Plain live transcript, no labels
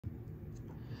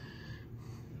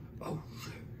Oh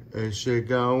shit. Is she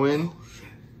going? Oh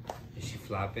shit. Is she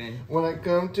flopping? When I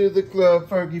come to the club,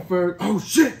 Fergie Ferg. Oh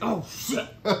shit. Oh shit.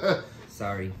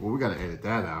 Sorry. Well, we gotta edit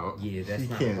that out. Yeah, that's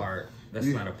not a part. That's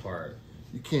not a part.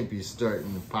 You can't be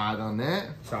starting the pot on that.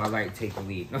 So I like to take the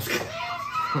lead.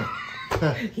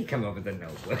 He come up with a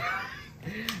notebook.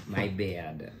 My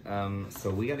bad. So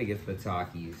we gotta get to the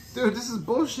talkies. Dude, this is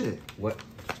bullshit. What?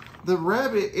 The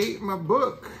rabbit ate my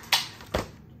book.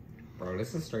 Bro,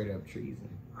 this is straight up treason.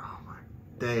 Oh my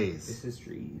days. This is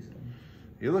treason.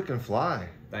 You're looking fly.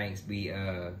 Thanks, B.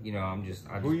 You know,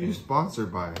 Who are you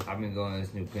sponsored by? I've been going to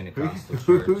this new Pentecostal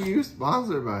Who church. you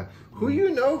sponsored by? Who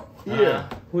you know here?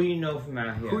 Who you know from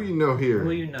out here? Who you know here? Who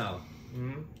you know?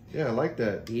 Hmm? Yeah, I like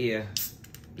that. Yeah.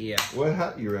 Yeah. What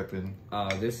hat you repping?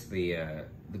 This is the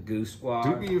Goose Squad.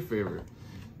 Do me a favor.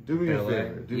 Do me a Ballet?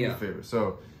 favor. Do me a favor.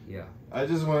 So Yeah. I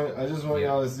just want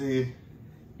y'all to see.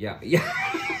 Yeah. Yeah.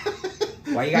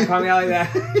 Why you gotta call me out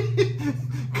like that?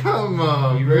 Come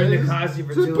on, You were in the man. costume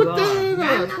for Just too put long. that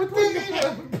Nah, up. Put that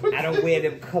up. Put I don't wear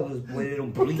them colors when they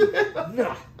don't bleed.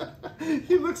 Nah.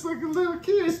 He looks like a little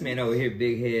kid. This man over here,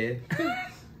 big head.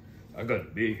 I got a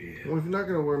big head. Well, if you're not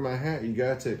gonna wear my hat, you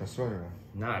gotta take my sweater off.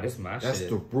 Nah, this my That's shit.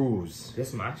 the rules.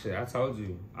 This my shit. I told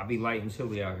you. I be light and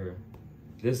chilly out here.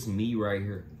 This is me right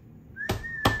here.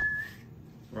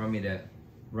 Run me that.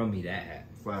 Run me that hat.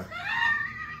 Fine.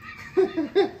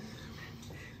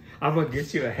 I'm gonna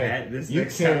get you a hat. This You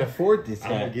next can't time. afford this I'm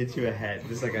gonna hat. get you a hat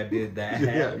just like I did that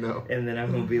hat. Yeah, no. And then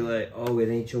I'm gonna be like, oh, it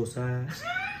ain't your size.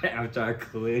 After I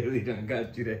clearly done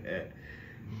got you the hat.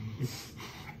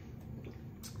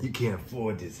 You can't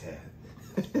afford this hat.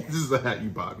 This is the hat you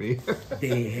bought me.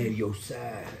 They ain't have your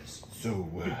size. So,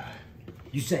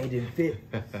 You say it didn't fit.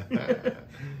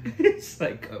 It's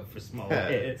like up for small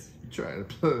heads. trying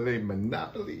to play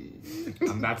Monopoly.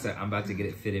 I'm about to get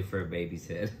it fitted for a baby's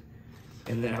head.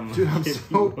 And then Dude, I'm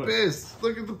so pissed.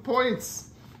 Look at the points.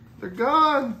 They're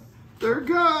gone. They're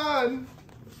gone.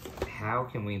 How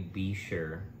can we be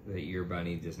sure that your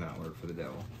bunny does not work for the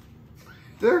devil?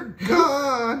 They're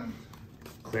gone.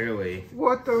 Clearly,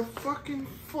 What the fucking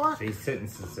fuck? these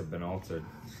sentences have been altered.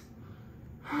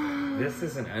 This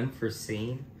is an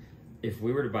unforeseen. If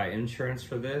we were to buy insurance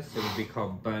for this, it would be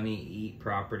called Bunny Eat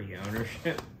Property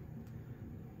Ownership.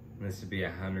 This would be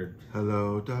 100.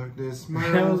 Hello, darkness, my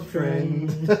My old old friend.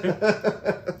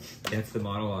 That's the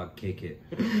monologue. Kick it.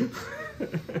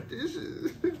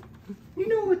 You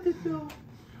know what to do.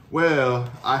 Well,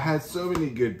 I had so many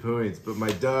good points, but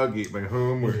my dog ate my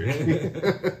homework.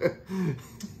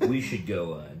 We should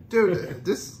go on. Dude,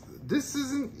 this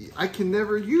isn't. I can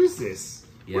never use this.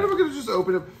 Yeah. What am I gonna just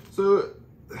open up? So.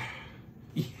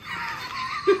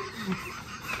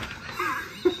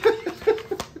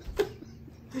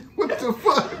 What the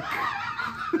fuck?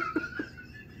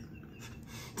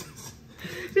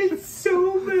 It's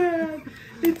so bad.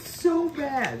 It's so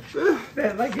bad.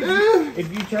 That like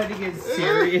if you tried to get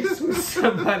serious with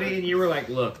somebody and you were like,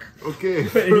 look. Okay,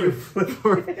 You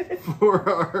for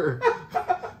our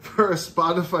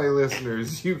Spotify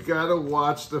listeners, you gotta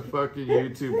watch the fucking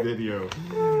YouTube video.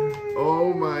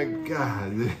 Oh my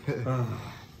god.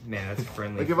 Man, that's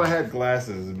friendly. Like if I had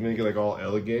glasses, it'd make it like all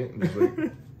elegant. And just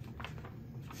like,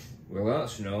 Well,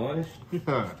 that's nice.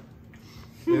 huh.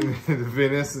 And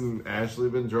Venice and Ashley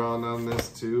been drawing on this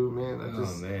too, man.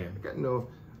 I Man. got no.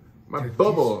 My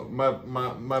bubble,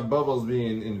 my bubble's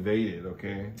being invaded.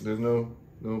 Okay, there's no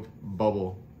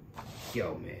bubble.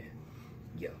 Yo, man.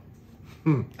 Yo.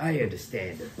 I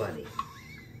understand the bunny.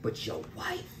 But your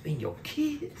wife and your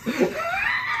kids.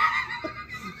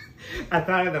 I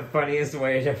thought of the funniest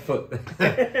way to put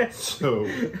that. So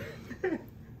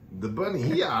the bunny,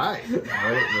 he alright,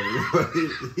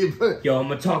 right? Yo, I'm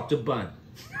gonna talk to Bun.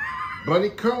 Bunny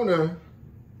Kona,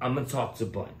 I'm gonna talk to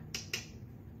Bun.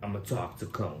 I'm gonna talk to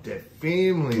Cone. that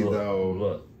family Look, though.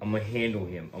 look, I'm gonna handle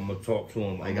him. I'm gonna talk to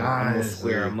him. Like, I'm gonna honestly.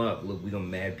 square him up. Look, we gonna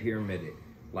mad pyramid it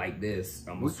like this.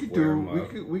 I'm We gonna could square do. him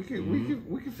up.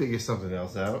 We could figure something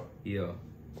else out. Yeah.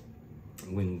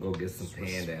 We can go get some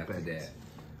panda after Respect. that.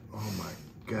 Oh my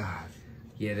god.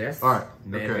 Yeah, that's All right,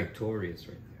 Mad okay. Victorious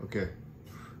right Okay.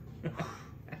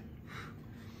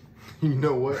 You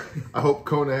know what? I hope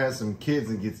Kona has some kids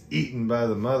and gets eaten by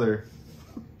the mother.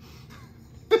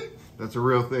 That's a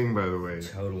real thing, by the way.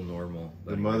 there. Total normal.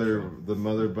 The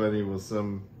mother bunny will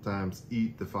sometimes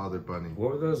eat the father bunny.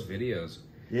 What were those videos?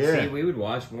 Yeah. See, we would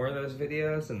watch more of those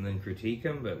videos and then critique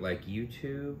them, but like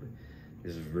YouTube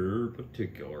is very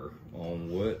particular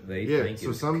on what they Yeah, think so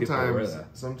is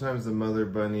sometimes the mother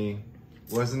bunny,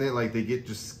 wasn't it like they get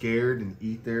just scared and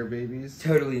eat their babies?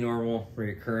 Totally normal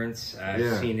reoccurrence. I've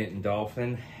Yeah. seen it in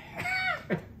dolphin.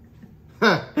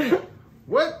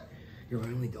 What? You're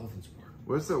only dolphins park.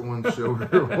 What's that one show we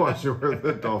were watching where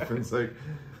the dolphins like,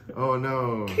 oh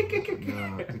no.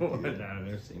 No,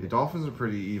 the dolphins are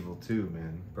pretty evil too,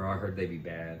 man. Bro, I heard they be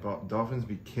bad. Dolphins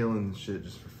be killing shit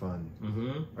just for fun.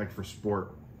 Mm-hmm. Like for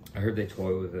sport. I heard they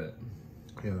toy with it.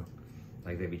 Yeah.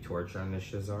 Like they be torturing the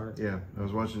Shazard. Yeah, I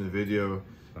was watching a video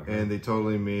and they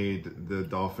totally made the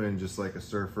dolphin just like a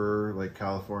surfer, like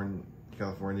California,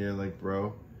 like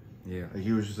bro. Yeah. Like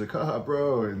he was just like, haha,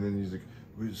 bro, and then he's like,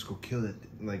 we just go kill it.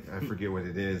 Like I forget what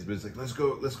it is, but it's like let's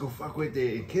go fuck with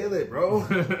it and kill it, bro.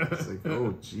 It's like,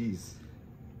 oh jeez.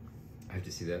 I have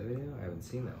to see that video. I haven't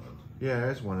seen that one. Yeah,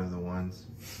 it's one of the ones.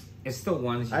 It's still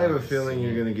ones. I have a feeling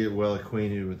you're gonna get well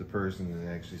acquainted with the person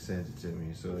that actually sent it to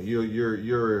me. So you're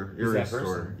in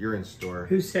store. You're in store.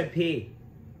 Who said P?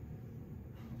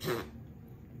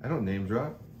 I don't name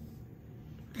drop.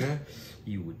 Okay.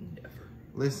 You would never.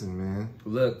 Listen, man.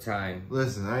 Look, time.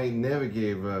 Listen, I ain't never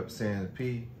gave up Santa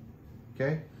P.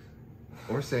 Okay?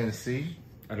 Or Santa C.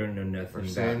 I don't know nothing about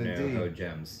Santa D. no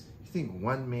gems. You think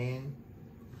one man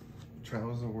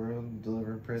travels the world and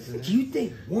delivers president? You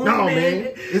think one no,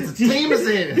 man? It's a team of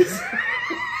Santas.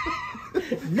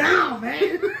 No,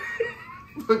 man.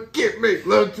 But can't make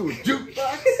love to a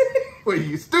jukebox? What,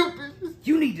 you stupid?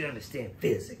 You need to understand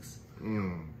physics.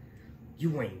 Mm.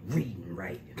 You ain't reading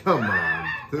right. Come on.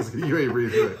 You ain't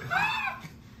reading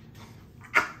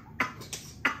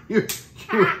right.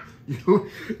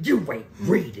 You ain't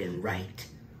reading right,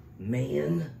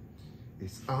 man.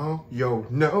 It's on your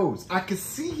nose. I can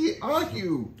see it on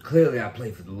you. Clearly I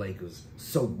play for the Lakers.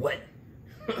 So what?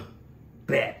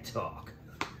 Bad talk.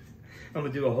 I'm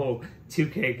gonna do a whole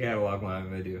 2K catalog line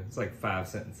video. It's like 5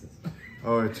 sentences.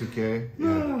 Oh, 2K?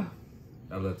 Yeah.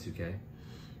 I love 2K.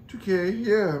 2K,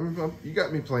 yeah. You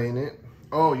got me playing it.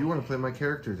 Oh, you want to play my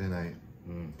character tonight?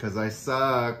 Because I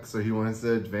suck, so he wants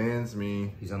to advance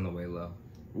me. He's on the way low.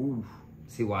 Ooh.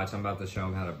 See, watch, I'm about to show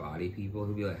him how to body people.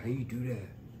 He'll be like, how you do that?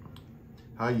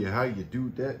 How you do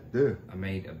that? Yeah. I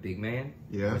made a big man,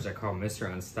 yeah, which I call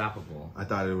Mr. Unstoppable. I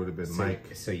thought it would have been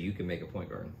Mike. So you can make a point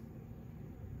guard.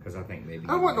 Because I think maybe...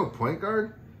 I don't want no point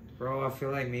guard. Bro, I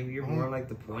feel like maybe you're more like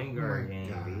the point guard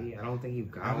game, B. I don't think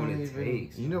you've got what it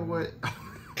takes. You know what?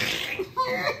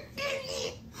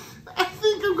 I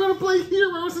think I'm going to play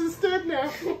Heroes instead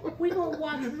now. We're going to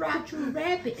watch Roger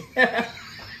Rabbit. That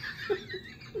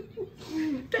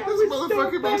was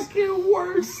the fucking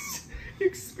worst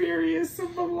experience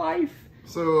of my life.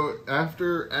 So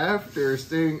after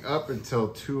staying up until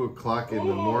 2 o'clock in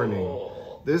the morning,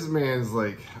 this man's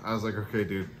like, I was like, okay,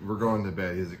 dude, we're going to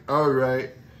bed. He's like, all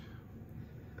right.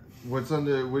 What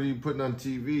are you putting on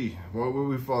TV? What would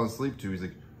we fall asleep to? He's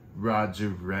like, Roger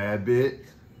Rabbit.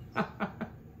 When's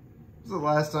the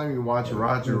last time you watched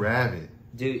Roger Rabbit?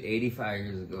 Dude, 85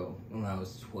 years ago when I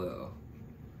was 12.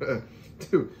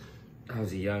 Dude. I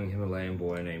was a young Himalayan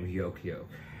boy named Yokio.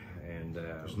 And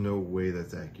there's no way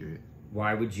that's accurate.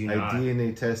 Why would you not? I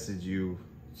DNA tested you.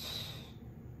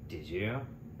 Did you?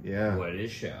 Yeah. What did it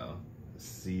show? The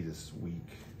seed is weak.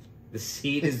 The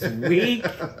seed is weak?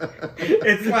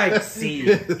 It's like seed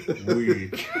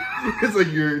weak. It's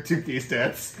like your 2K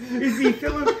stats. Is he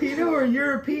Filipino or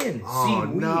European? Oh,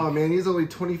 seed no, weak. man. He's only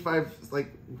 25,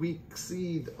 like, weak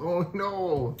seed. Oh,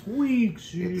 no. Weak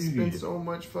seed. It's been so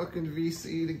much fucking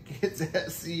VC to get that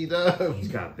seed up. He's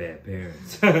got bad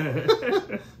parents.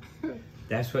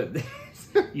 That's what...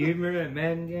 You remember that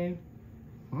Madden game?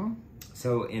 Huh?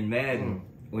 So in Madden,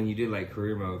 when you did like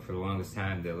career mode for the longest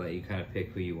time, they let you kind of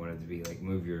pick who you wanted to be, like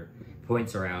move your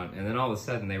points around. And then all of a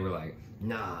sudden they were like,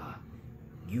 nah,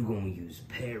 you gonna use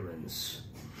parents.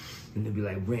 And they'd be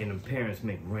like, random parents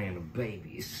make random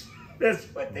babies. That's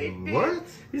what they did. What?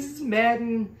 This is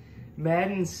Madden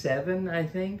 7, I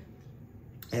think.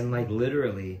 And like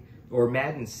literally, or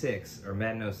Madden 6, or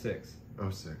Madden 06. Oh,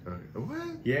 sick. Okay.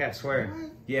 What? Yeah, I swear.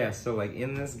 What? Yeah, so like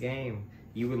in this game,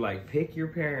 you would like pick your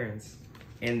parents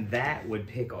and that would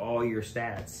pick all your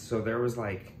stats. So there was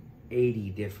like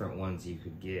 80 different ones you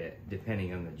could get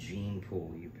depending on the gene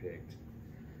pool you picked.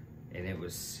 And it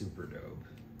was super dope.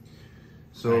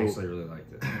 So I actually really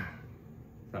liked it.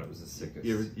 Thought it was the sickest.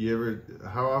 You ever,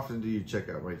 how often do you check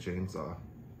out my chainsaw?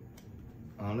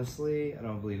 Honestly, I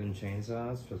don't believe in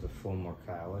chainsaws for the full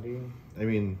mortality. I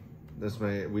mean,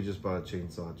 we just bought a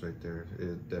chainsaw. It's right there.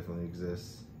 It definitely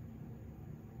exists.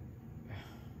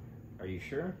 Are you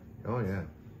sure? Oh, yeah.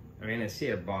 I mean, I see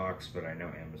a box, but I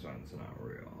know Amazon's not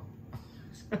real.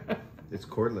 It's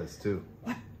cordless, too.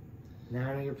 What?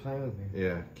 Now I know you're playing with me.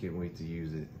 Yeah, can't wait to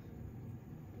use it.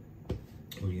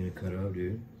 What are you gonna cut out,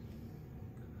 dude?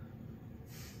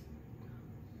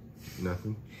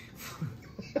 Nothing.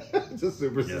 Just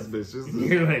super suspicious.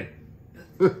 You're like...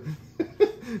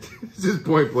 Just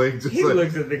point blank, just He like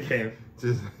looks at the camera.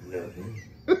 just Nothing.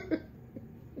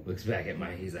 Looks back at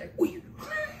mine. He's like, "Weird."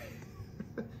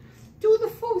 Do the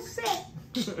full set.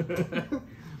 Shut the fuck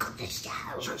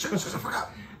up. Shut the fuck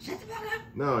up.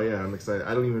 No, yeah, I'm excited.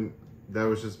 I don't even. That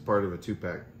was just part of a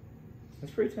 2-pack,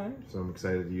 That's pretty tight. so I'm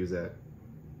excited to use that.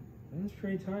 That's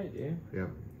pretty tight, dude. Yeah.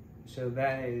 So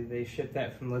they shipped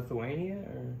that from Lithuania,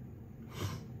 or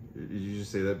Did you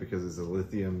just say that because it's a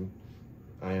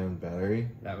lithium-ion battery?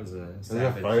 that was a That's the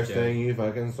savage first joke. thing you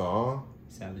fucking saw.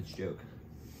 Savage joke.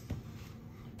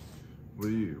 What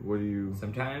do you?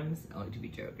 Sometimes I like to be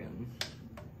joking.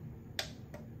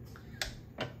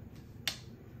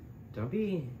 Don't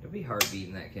be hard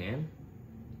beating that can.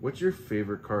 What's your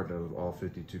favorite card out of all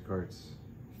 52 cards?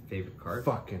 Favorite card?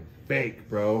 Fucking fake,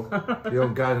 bro. You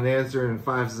don't got an answer in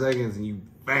 5 seconds and you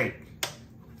fake.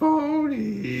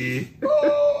 Phony.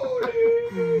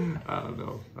 Phony. I don't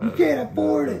know. You can't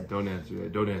afford it. Don't answer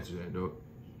that. Don't answer that. Don't.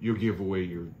 You'll give away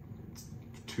your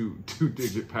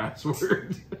two-digit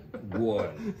password.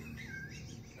 One.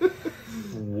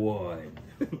 One.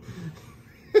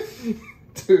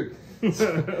 Dude.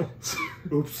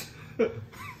 Oops.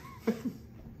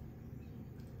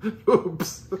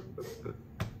 Oops.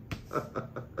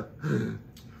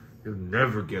 You'll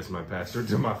never guess my password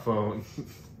to my phone.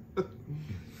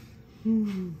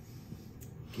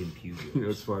 Computer. You know,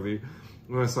 it's funny.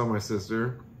 When I saw my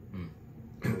sister,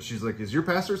 she's like, "Is your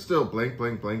password still blank,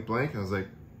 blank, blank, blank?" I was like,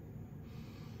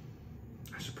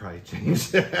 "I should probably change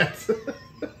that."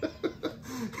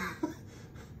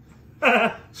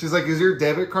 She's like, "Is your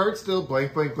debit card still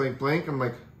blank, blank, blank, blank?" I'm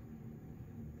like,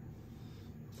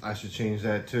 "I should change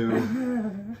that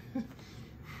too."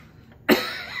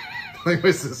 Like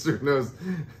my sister knows.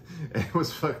 And it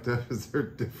was fucked up is they're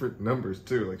different numbers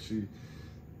too. Like she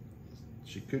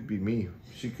could be me.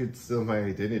 She could steal my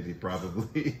identity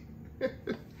probably.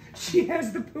 She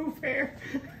has the poof hair.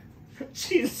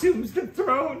 She assumes the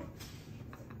throne.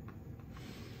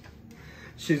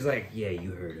 She's like, "Yeah,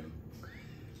 you heard him.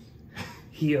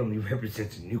 He only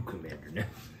represents a new commander now."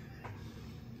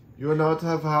 You are not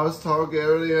have House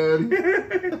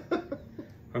Targaryen.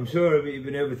 I'm sure you've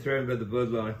been overthrown by the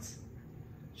bloodlines.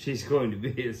 She's going to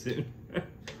be here soon.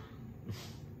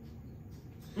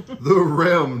 The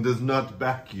realm does not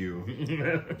back you.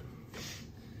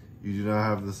 You do not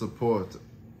have the support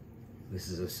This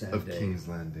is a sad of day. King's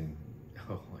Landing.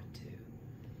 Oh, I do.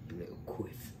 You little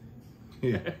quiff.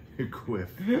 Yeah, you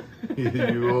quiff.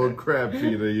 You old crab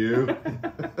feeder, you.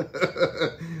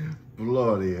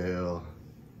 Bloody hell.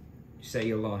 Say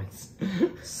your lines.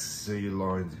 Say your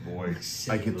lines, boy.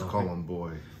 Say I get your to call lines. him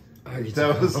boy. I get to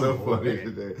That was call so him funny boy.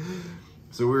 today.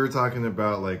 So we were talking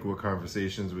about like what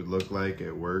conversations would look like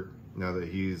at work now that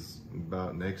he's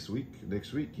about next week.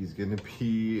 Next week he's gonna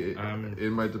be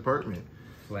in my department.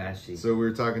 Flashy. So we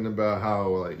were talking about how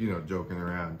like, you know, joking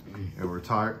around, and I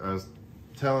was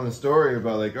telling a story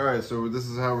about like, all right, so this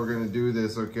is how we're gonna do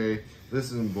this, okay?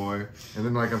 Listen, boy. And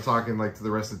then like I'm talking like to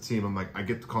the rest of the team, I'm like, I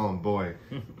get to call him boy.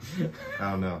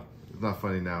 I don't know. It's not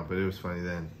funny now, but it was funny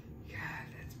then. God,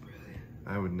 that's brilliant.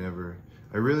 I would never.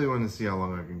 I really want to see how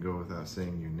long I can go without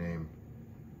saying your name.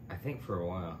 I think for a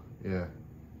while. Yeah.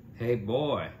 Hey,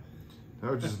 boy.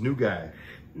 That was just new guy.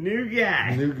 New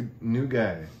guy. New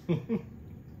guy.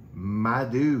 My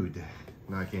dude.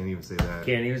 No, I can't even say that.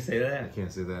 Can't even say I that.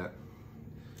 can't say that.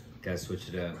 Gotta switch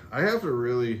it up. I have to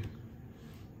really.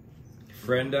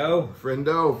 Friendo.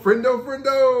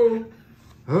 Friendo.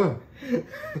 Huh.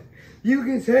 You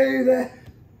can say that.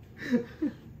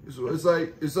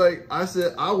 It's like I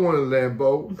said I want a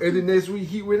Lambo, and the next week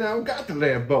he went out and got the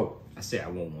Lambo. I say I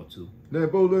want one too.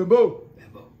 Lambo.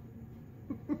 Lambo.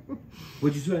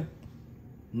 What'd you say?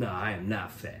 No, I am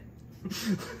not fat.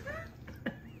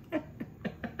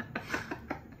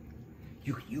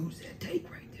 You can use that take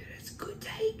right there. That's a good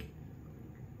take.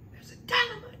 That's a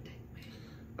dynamite take, man.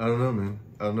 I don't know, man.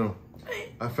 I don't know. Man.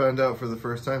 I found out for the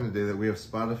first time today that we have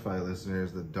Spotify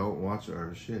listeners that don't watch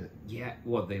our shit. Yeah,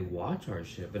 well, they watch our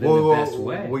shit, but in the best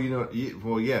way. Well, you know,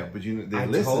 but you know, they I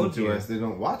listen told to you. us. They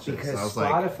don't watch us. Because I was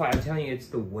like, Spotify, I'm telling you, it's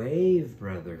the wave,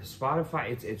 brother.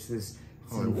 Spotify, it's this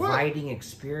Like, what? inviting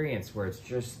experience where it's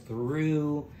just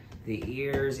through the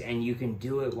ears, and you can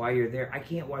do it while you're there. I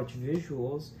can't watch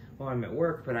visuals while I'm at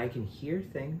work, but I can hear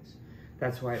things.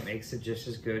 That's why it makes it just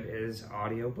as good as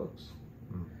audiobooks.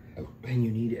 And you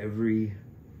need every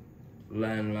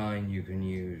landline you can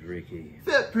use, Ricky.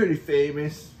 that pretty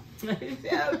famous.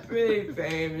 That's pretty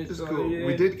famous. It's cool.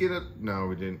 We did get a. No,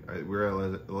 we didn't. We were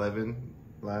at 11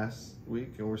 last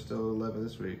week, and we're still 11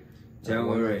 this week. Don't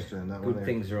worry. That Good one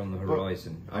things are on the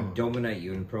horizon. I Oh. dominate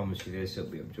you and promise you this.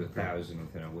 It'll be up to 1,000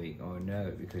 within a week. Oh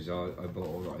no, because I bought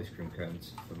all the ice cream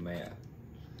cones for Matt.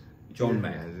 John Yeah,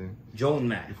 Matt. imagine. John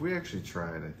Matt. If we actually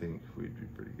tried, I think we'd be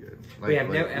pretty good. We have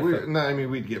no effort. No, I mean,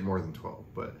 we'd get more than 12,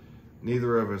 but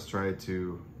neither of us tried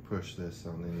to push this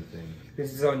on anything.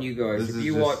 This is on you guys. This If is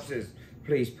you just- watch this,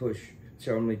 please push. It's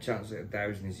the only chance at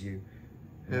 1,000 is you.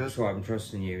 Yeah. That's why I'm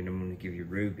trusting you, and I'm going to give you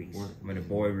rubies. What? I'm going to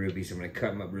buy rubies. I'm going to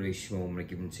cut them up really small. I'm going to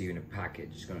give them to you in a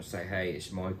package. It's going to say, "Hey,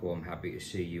 it's Michael. I'm happy to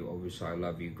see you. Obviously, I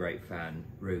love you. Great fan,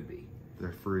 Ruby."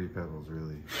 They're fruity pebbles,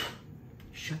 really.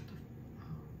 Shut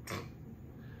the.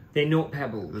 They're not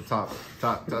pebbles. The top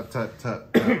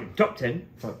 10. Top 10.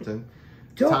 Top 10.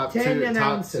 Top 10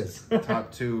 announcers.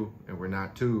 Top 2, and we're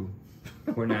not 2.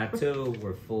 We're not 2.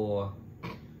 We're 4.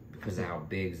 Because of how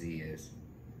big he is.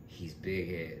 He's big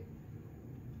head.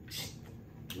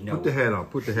 No. Put the head on.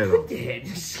 Put the head on. Put the head.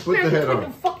 Put the head on. The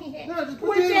fucking head. No, just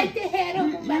put Put the head. the head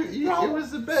on. It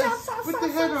was the best. Stop, Put stop, the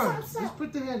head stop, on. stop, stop. Just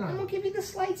put the head I'm gonna on. give you the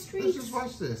slight Let's streaks. just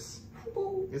watch this.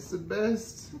 Whoa, It's the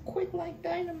best. I'm quick like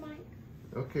dynamite.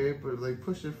 Okay, but like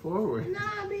push it forward.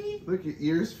 Nah, B. Look, your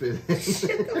ears fit Shut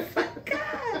in. the fuck up.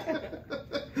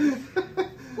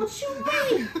 What you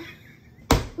mean?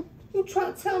 You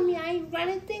trying to tell me I ain't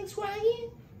running things right here?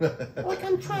 Like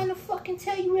I'm trying to fucking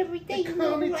tell you every day. You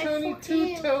know who I Tony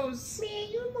fucking am. Toes. Man,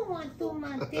 you know I do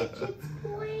my digits,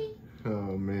 boy. Oh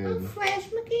I'm man. Flash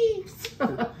McGee.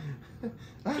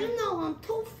 You know I'm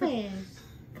too fast.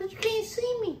 Cause you can't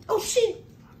see me. Oh shit!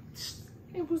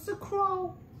 It was a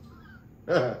crow.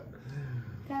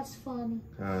 That's funny.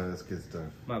 That's good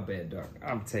stuff. My bad, Doc.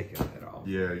 I'm taking that off.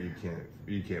 Yeah, you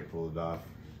can't pull it off.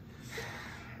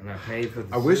 And I paid for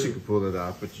the I wish you suit. could pull it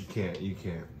off, but you can't.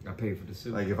 I paid for the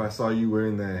suit. Like if I saw you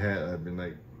wearing that hat, I'd been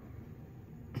like,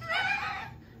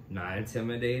 Not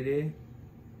intimidated.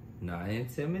 Not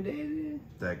intimidated.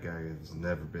 that guy has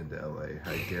never been to LA.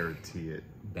 I guarantee it.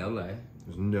 Belay.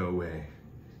 There's no way.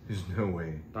 There's no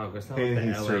way. Dog, that's not And what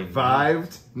the he LA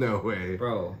survived? No way. means.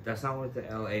 Bro, that's not what the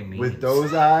LA means. With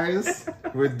those eyes,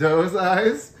 there's no Those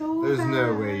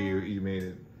way you made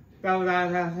it. Come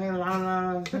Come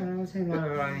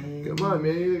on,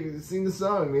 man. Sing the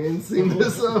song, man. Sing the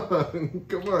song.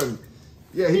 Come on.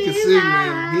 Yeah, he can sing,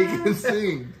 man. He can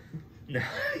sing. No,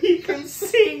 he can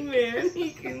sing, man. He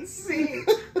can sing.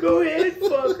 Go ahead,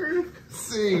 fucker.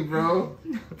 Sing, bro.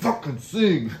 Fucking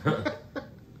sing.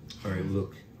 Alright,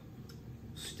 look.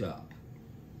 Stop.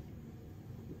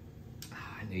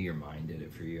 I knew your mind did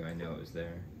it for you. I know it was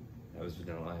there. That was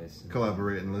Vanilla Ice.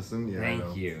 Collaborate and listen. Yeah, I know.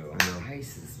 Thank you. I know.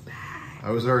 Ice is back.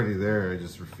 I was already there. I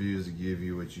just refused to give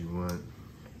you what you want.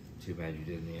 Too bad you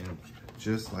did in the end.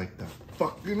 Just like the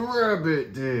fucking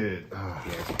rabbit did. Ah,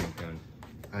 The ice cream cone.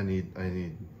 I need.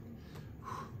 I'm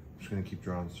just gonna keep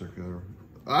drawing circular.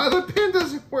 Ah, the pen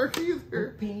doesn't work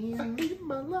either. I hate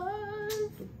my life.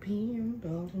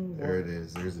 There it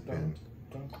is. There's a pen.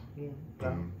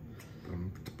 Boom,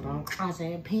 boom, boom. I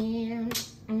said pen,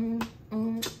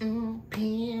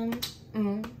 pen,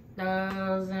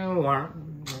 Doesn't work.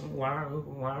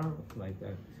 Like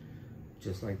that.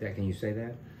 Just like that. Can you say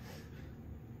that?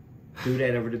 Do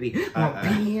that over the beat.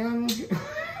 pen.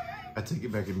 I take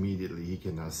it back immediately. He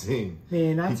cannot sing.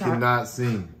 Man, He cannot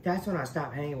sing. that's when I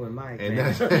stopped hanging with Mike, And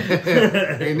man.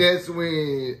 and that's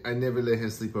when I never let him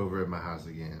sleep over at my house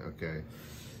again. Okay.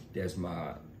 That's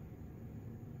my...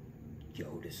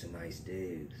 Yo, this a nice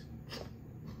dude.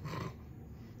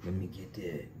 Let me get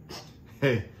that.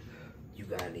 Hey, You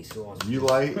got any sauce? you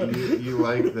like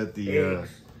that the Eggs.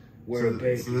 Where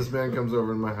so this man comes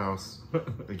over to my house.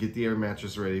 I get the air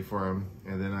mattress ready for him,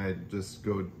 and then I just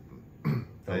go and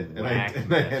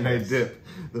I dip.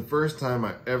 The first time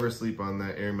I ever sleep on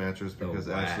that air mattress because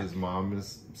whack. Ashley's mom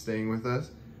is staying with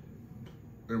us,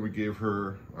 and we gave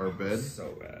her our bed.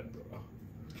 So bad, bro.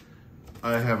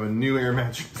 I have a new air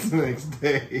mattress the next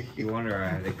day. You wonder I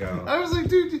had to go. I was like,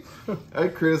 dude, I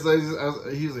criticized.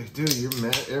 He was like, dude, your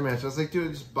air mattress. I was like, dude,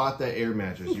 I just bought that air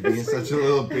mattress. You're being such a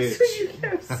little bitch. That's what you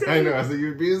kept saying. I know. I was like,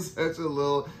 you're being such a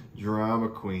little drama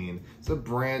queen. It's a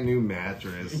brand new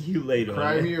mattress. You laid on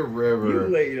Cry it. me a river. You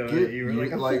laid on Get- it. You were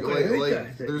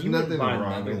like, there's you nothing would buy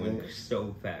wrong another with one it.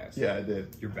 so fast. Yeah, I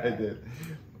did. You're I back. did.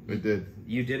 I did.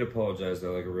 You did apologize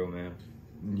though, like a real man.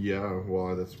 Yeah,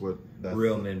 well, that's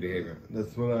Real man behavior.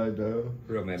 That's what I do.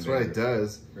 Real man That's what behavior. it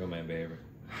does. Real man behavior.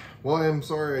 Well, I'm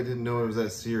sorry I didn't know it was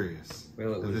that serious.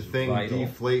 Well, it The was thing vital.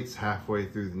 deflates halfway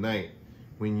through the night.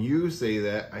 When you say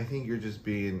that, I think you're just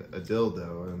being a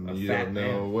dildo and A you fat don't know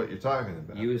man. what you're talking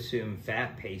about. You assume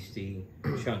fat, pasty,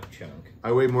 chunk.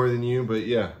 I weigh more than you, but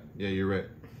yeah, you're right.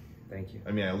 Thank you.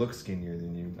 I mean, I look skinnier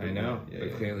than you. but I know, Yeah, but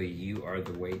yeah. clearly you are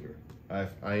the waiter.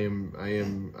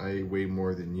 I weigh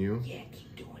more than you Yeah,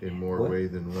 keep doing in it. more What? way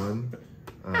than one.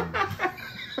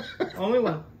 Only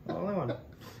one. Only one.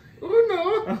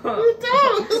 Oh no, it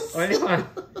does. Only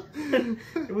one.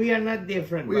 We are not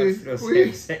different, We- but still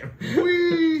we- same.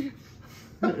 Wee,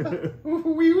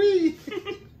 wee, wee.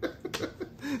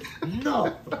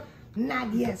 No,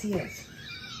 not yes.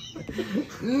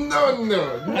 No,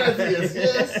 not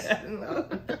yes. No,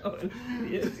 no.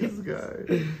 Yes, This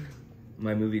guy.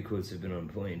 My movie quotes have been on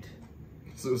point.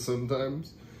 So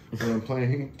sometimes when I'm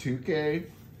playing 2K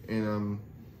and I'm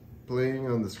playing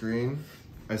on the screen,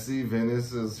 I see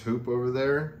Venice's hoop over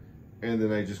there, and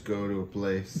then I just go to a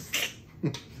place.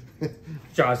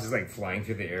 Josh is like flying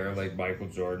through the air like Michael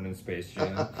Jordan in Space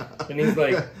Jam. And he's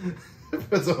like,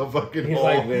 That's a fucking he's hole.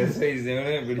 like this, he's doing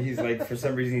it, but he's like, for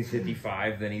some reason he's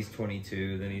 55, then he's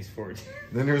 22, then he's 14.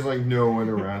 Then there's like no one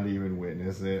around to even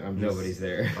witness it. I'm just, Nobody's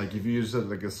there. Like if you just have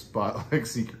like a spot like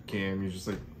secret cam, you're just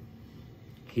like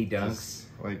He dunks,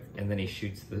 like and then he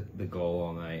shoots the goal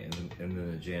all night, and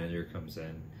then the janitor comes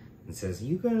in and says,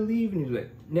 "You gotta leave," and he's like,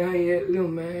 "Not yet, little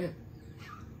man."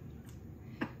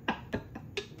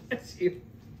 That's you.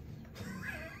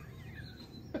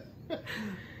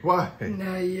 why?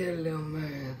 Not yet, little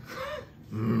man.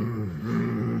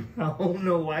 Mm, I don't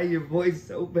know why your voice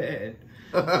so bad.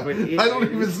 I But it don't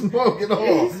even is- smoke at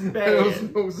all. it's I don't bad.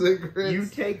 smoke cigarettes. You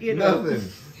take it Nothing. up.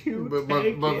 You But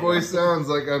take my it voice up. sounds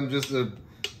like I'm just a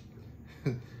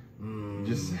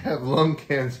just have lung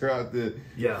cancer out the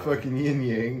Yeah. fucking yin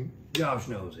yang. Josh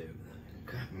knows everything.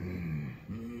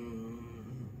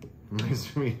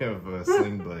 Reminds me of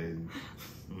Sling Blade.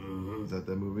 Is that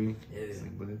movie? Yeah.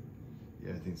 Sling Blade?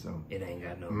 Yeah, I think so. It ain't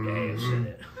got no Mm. gas in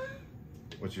it.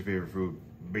 What's your favorite food?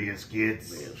 Biscuits.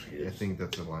 Biscuits. I think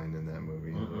that's a line in that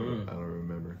movie. Mm-mm. I don't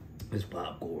remember. It's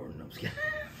popcorn. I'm just kidding.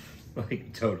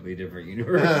 Like totally different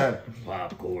universe.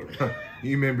 Popcorn.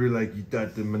 You remember like you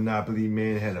thought the Monopoly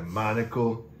man had a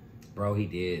monocle? Bro, he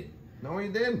did. No, he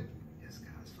didn't. This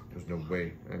guy's fucking. There's no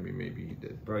way. I mean, maybe he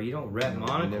did. Bro, you don't rep No,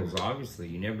 monocles, never. obviously.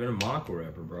 You never been a monocle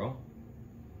rapper, bro.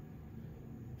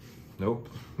 Nope.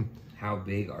 How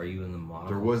big are you in the monocle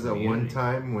There was that one community?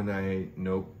 time when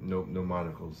no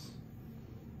monocles.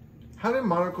 How did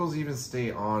monocles even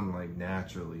stay on like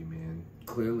naturally, man?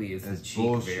 Clearly, it's That's the cheek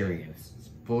bullshit. variance. It's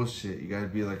bullshit. You gotta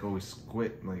be like always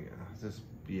squint, like this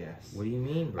BS. What do you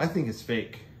mean, bro? I think it's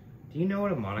fake. Do you know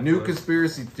what a monocle New is?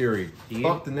 conspiracy theory. Do you-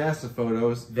 Fuck the NASA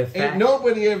photos. The Ain't fact-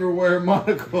 nobody ever wear a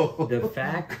monocle. The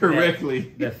fact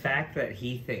correctly. The fact that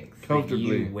he thinks that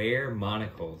Comfortably. you wear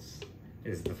monocles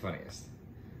is the funniest.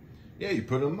 Yeah, you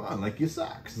put them on like your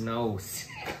socks. No,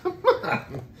 Come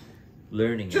on.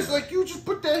 learning. Just out. like you just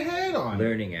put that hat on.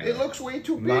 Learning out. It looks way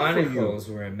too big for Monocles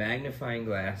you. were a magnifying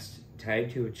glass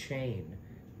tied to a chain.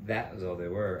 That was all they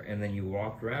were. And then you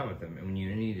walked around with them. And when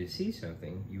you needed to see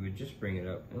something, you would just bring it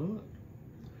up and look.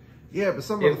 Yeah, but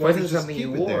some It motherfuckers wasn't just something keep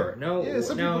you it wore. there. No, Yeah,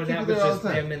 some no, people keep that it was there all just the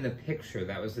time. them in the picture.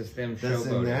 That was just them That's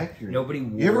showboating. inaccurate. Nobody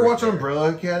wore You ever watch it there.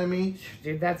 Umbrella Academy?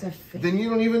 Dude, that's a fake. Then you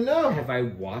don't even know. Have I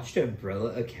watched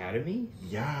Umbrella Academy?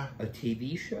 Yeah. A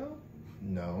TV show?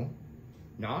 No.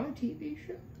 Not a TV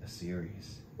show? A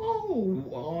series. Oh,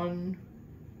 on.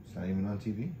 It's not even on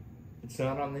TV. It's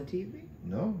not on the TV?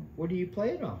 No. What do you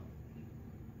play it on?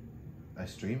 I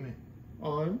stream it.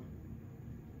 On?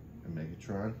 A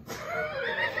Megatron.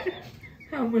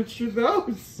 How much are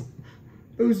those?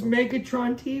 Those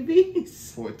Megatron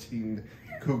TVs? 14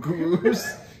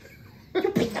 Kookaroos. You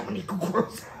beat that many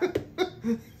girls.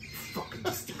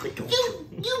 Fucking stupid.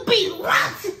 You beat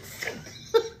rough.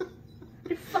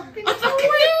 fucking I fucking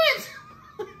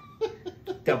knew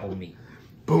it. double me.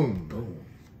 Boom. Boom.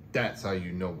 That's how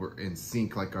you know we're in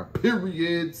sync like our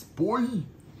periods, boy.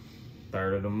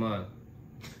 Third of the month.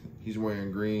 He's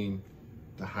wearing green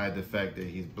to hide the fact that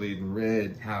he's bleeding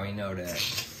red. How we know that?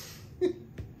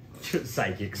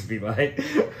 Psychics be like,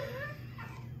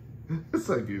 It's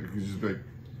like you could just be like,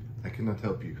 I cannot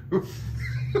help you.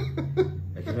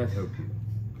 I cannot help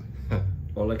you.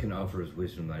 All I can offer is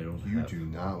wisdom that I don't You have. do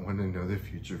not want to know the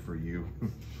future for you.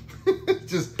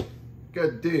 Just,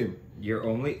 goddamn. You're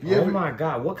only. You Oh ever- my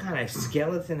god! What kind of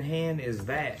skeleton hand is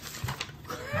that?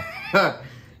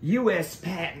 U.S.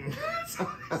 patent.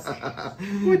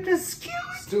 With the skill.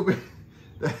 Stupid.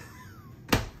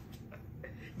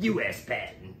 U.S.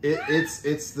 patent.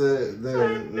 It's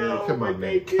the come on,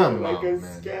 man. Come on, man.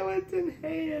 skeleton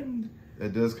hand.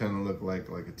 It does kind of look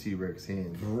like a T-Rex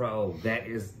hand. Bro, that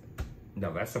is.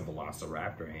 No, that's a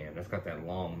Velociraptor hand. That's got that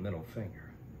long middle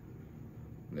finger.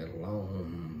 That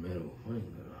long middle finger.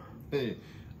 Hey,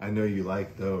 I know you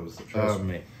like those. Trust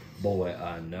me, boy,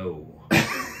 I know.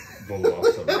 full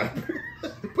velociraptor.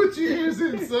 Put your ears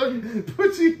in, son.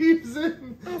 Put your ears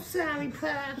in. I'm sorry,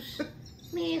 Pops.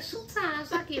 Man,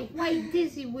 sometimes I get white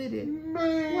dizzy with it.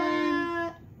 Man.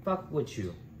 What? Fuck with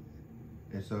you.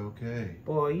 It's okay.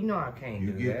 Boy, you know I can't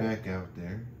You do get that. back out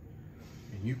there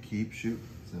and you keep shooting,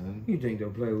 son. You think they'll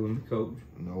play with me, coach?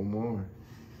 No more.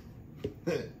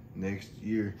 Next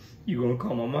year, You gonna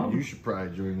call my mama? you should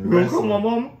probably join You the gonna call my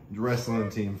mama? wrestling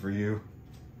team for you.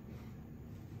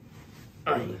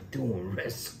 I ain't doing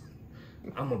wrestling.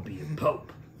 I'm gonna be a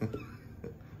pope.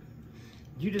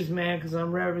 You just mad because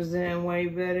I'm representing way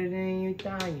better than you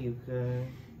thought you could.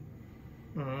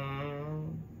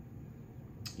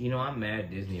 You know, I'm mad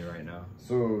at Disney right now.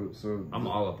 So I'm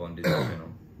all up on Disney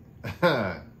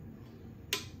Channel.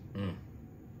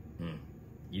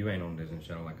 You ain't on Disney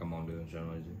Channel like I'm on Disney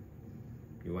Channel, is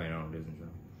you? You ain't on Disney Channel.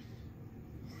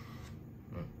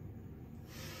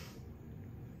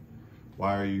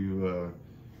 Why are you?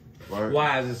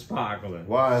 Why is it sparkling?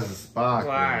 Why is it sparkling?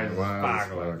 Why is it Why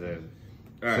sparkling? sparkling?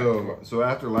 All right, So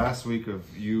after last week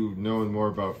of you knowing more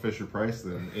about Fisher Price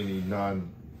than any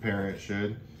non-parent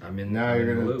should, I'm in. now I'm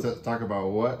you're in the gonna loop. talk about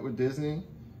what with Disney?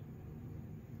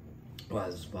 Why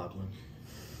is it sparkling?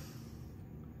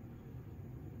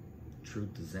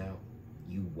 Truth is out.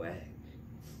 You whack.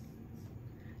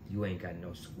 You ain't got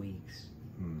no squeaks.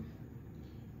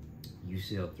 You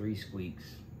sell 3 squeaks.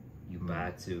 You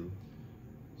buy 2.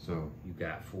 So You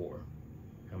got 4.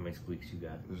 How many squeaks you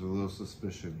got? there's a little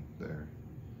suspicion there.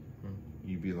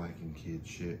 You be liking kid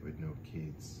shit with no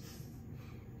kids.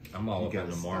 I'm all You up in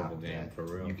gotta the Marvel stop game that. for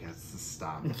real. You got to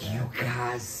stop You that.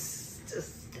 guys,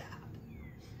 just stop.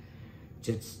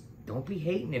 Just don't be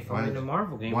hating if I'm Why'd- in the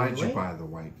Marvel game. Why'd you Wait. buy the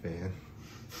white van?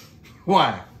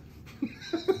 Why?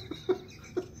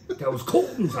 That was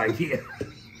Colton's idea.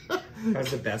 That's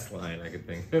the best line I could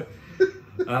think.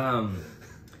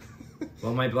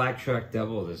 Well, my black truck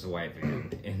doubled as a white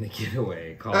van in the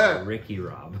getaway called Ricky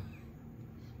Rob,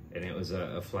 and it was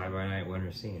a fly-by-night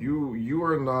winter scene. You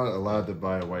are not allowed to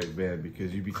buy a white van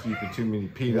because you be keeping too many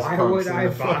penis Why pumps would in I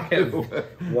the buy a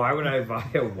fucking- Why would I buy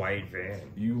a white van?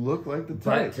 You look like the But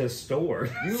type. to store.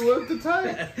 You look the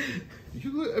type.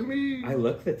 You look. I mean, I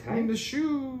look the I mean, type. the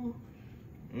shoe.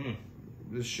 Mm.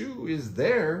 The shoe is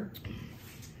there.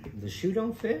 The shoe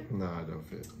don't fit. No, I don't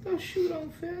fit. The shoe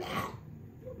don't fit.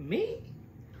 Me,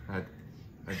 I'd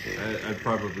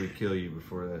probably kill you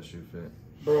before that shoe fit.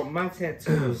 bro. My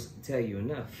tattoos tell you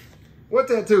enough. What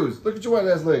tattoos? Look at your white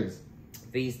ass legs.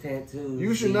 These tattoos.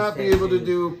 You should these not be able to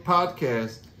tattoos. do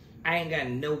podcasts. I ain't got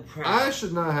no problem. I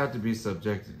should not have to be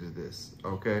subjected to this.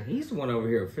 Okay. He's the one over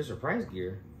here with Fisher Price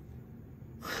gear.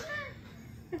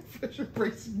 Fisher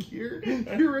Price gear.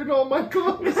 You're in all my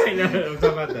clothes. I know. I'm talking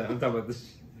about that. I'm talking about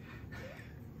this.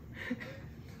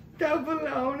 Double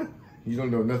on. You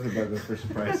don't know nothing about this Fisher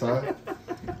Price, huh?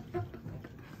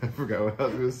 I forgot what I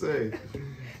was gonna say.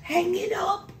 Hang it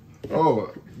up.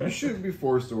 Oh, you shouldn't be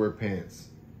forced to wear pants.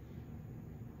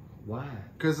 Why?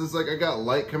 Cause it's like I got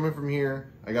light coming from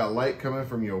here. I got light coming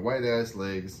from your white ass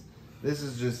legs. This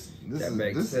is just That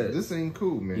makes sense. this ain't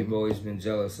cool, man. You've always been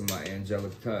jealous of my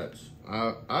angelic touch.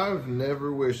 I've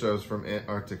never wished I was from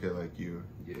Antarctica like you.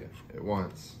 Yeah. At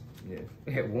once. Yeah.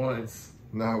 At once.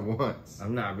 Not once.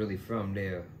 I'm not really from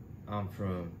there. I'm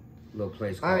from a little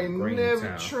place called I ain't never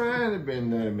Greentown. trying to be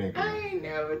none I American. ain't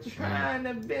never trying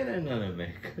to be another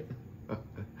America. Not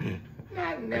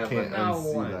I never, can't not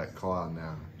unsee once. that claw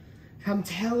now. I'm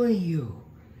telling you,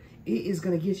 it is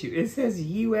gonna get you. It says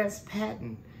U.S.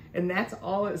 patent, and that's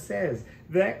all it says.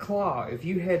 That claw, if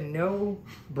you had no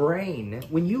brain,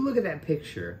 when you look at that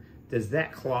picture, does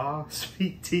that claw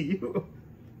speak to you?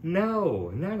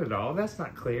 No, not at all. That's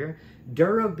not clear.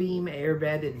 Durabeam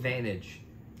Airbag Advantage.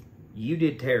 You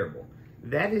did terrible.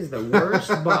 That is the worst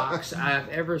box I've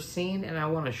ever seen, and I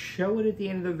want to show it at the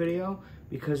end of the video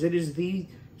because it is the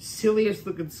silliest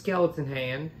looking skeleton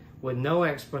hand with no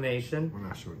explanation. We're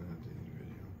not showing that at the end of the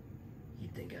video. You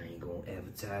think I ain't gonna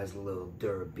advertise a little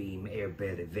Durabeam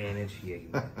Airbag Advantage? Yeah, you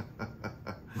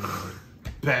are.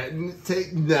 Patent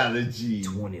technology.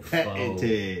 24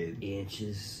 Patented.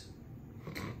 inches.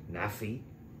 Not feet,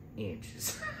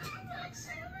 inches.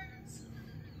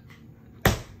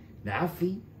 Not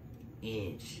feet,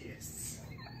 inches.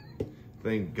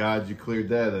 Thank God you cleared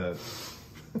that up.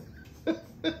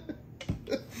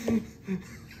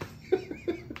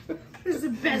 This is the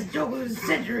best joke of the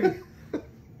century.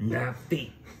 Not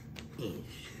feet,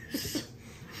 inches.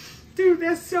 Dude,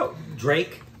 that's so...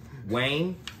 Drake,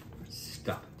 Wayne,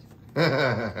 stop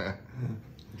it.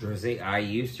 Drizzy, I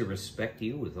used to respect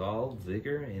you with all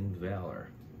vigor and valor.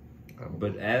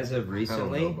 But as of I don't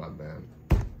recently, know about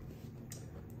that.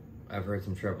 I've heard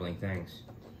some troubling things.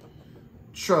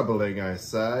 troubling, I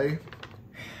say.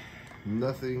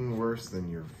 Nothing worse than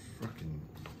your fucking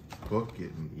book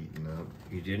getting eaten up.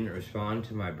 You didn't respond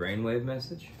to my brainwave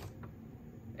message,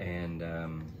 and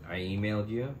I emailed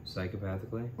you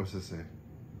psychopathically. What's this say?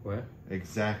 What?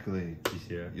 Exactly. You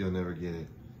see that? You'll never get it.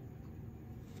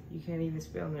 You can't even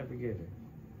spell never get it.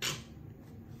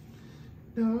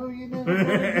 No, you're never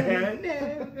gonna get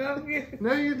it. No, I'm good.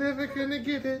 No, you're never gonna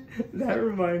get it. That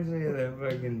reminds me of that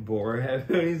fucking Borat.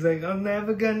 He's like, I'm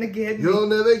never gonna get it. You'll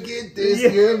never get this. Yeah.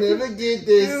 You'll never get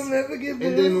this. You'll never get this.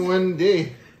 And then one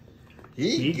day,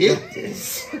 he got get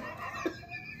this.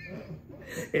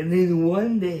 And then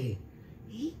one day,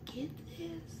 he get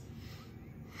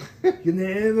this. You're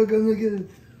never gonna get it.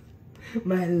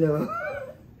 My love.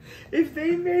 If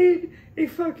they made a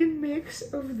fucking mix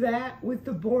of that with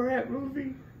the Borat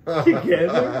movie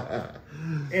together,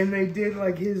 and they did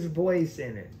like his voice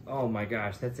in it. Oh my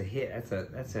gosh, that's a hit.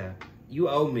 That's a. You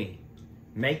owe me.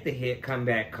 Make the hit. Come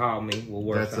back. Call me. We'll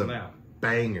work That's something a out.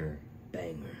 banger.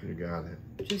 Banger. You got it.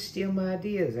 Just steal my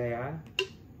ideas, AI.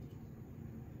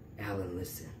 Alan,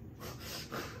 listen.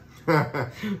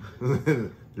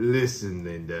 Listen,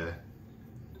 Linda.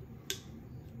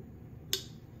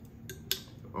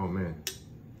 Oh man.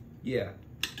 Yeah.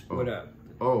 Oh. What up?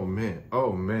 Oh man.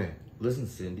 Oh man. Listen,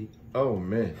 Cindy. Oh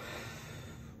man.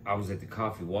 I was at the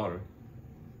coffee water.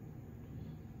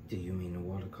 Do you mean the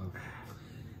water coffee?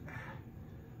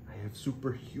 I have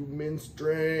superhuman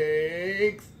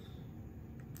strength.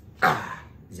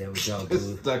 Is that what y'all It's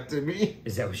do? stuck to me.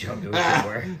 Is that what y'all do at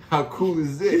work? How cool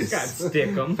is this? Got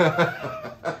stick 'em.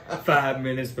 5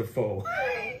 minutes before.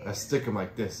 I stick him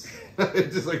like this.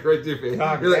 Just like right there. You're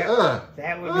Dog, like,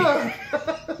 that would be.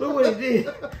 Look what he did.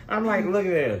 I'm like, look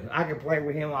at this. I can play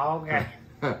with him all day.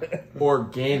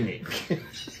 Organic.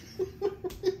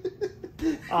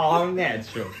 All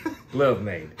natural. Love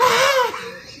made.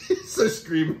 So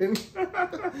screaming.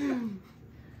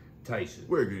 Tyson.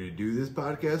 We're going to do this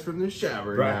podcast from the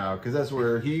shower Right. now, because that's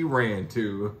where he ran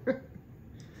to.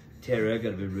 Terry, I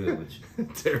gotta be real with you.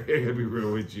 Terry, I gotta be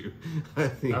real with you. I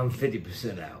think I'm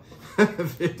 50% out.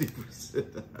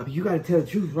 50%. You gotta tell the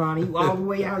truth, Ronnie. You all the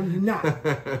way out or you not.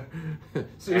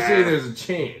 So you're saying there's a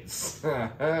chance.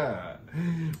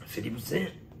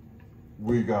 50%.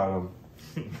 We got him.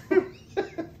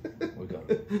 We got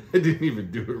him. I didn't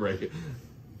even do it right.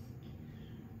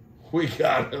 We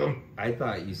got him. I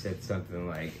thought you said something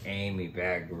like Amy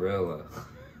Bad Gorilla.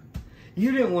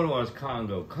 You didn't want to watch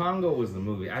Congo. Congo was the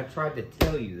movie. I tried to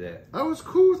tell you that. I was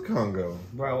cool with Congo.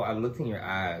 Bro, I looked in your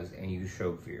eyes and you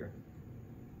showed fear.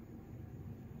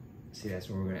 See, that's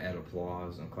when we're going to add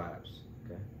applause and claps.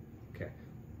 Okay? Okay.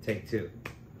 Take 2.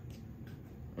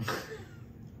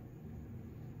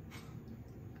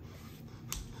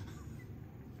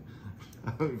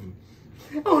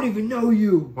 I don't even know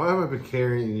you. Why have I been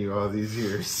carrying you all these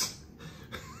years?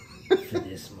 For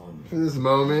this moment. For this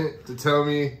moment to tell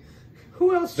me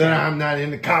Who else that challenged? I'm not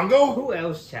in the Congo? Who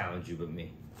else challenged you but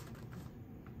me?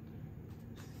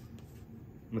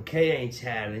 McKay ain't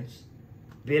challenged.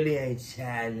 Billy ain't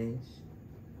challenged.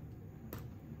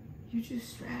 You just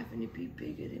striving to be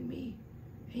bigger than me.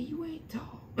 And you ain't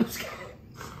tall.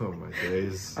 Oh my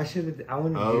days. I should have. I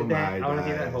want to Oh do that. my I want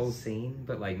to do that days. whole scene,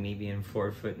 but like me being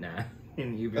 4'9"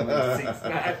 and you being like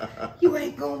 6'9". You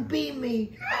ain't gonna beat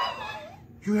me.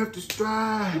 You have to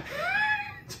strive.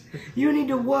 You need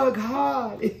to work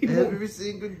hard. Every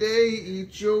single day,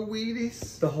 eat your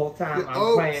Wheaties. The whole time Your I'm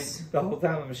oats. playing. The whole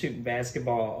time I'm shooting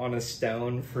basketball on a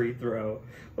stone free throw.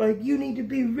 Like you need to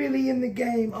be really in the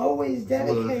game, always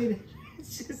dedicated.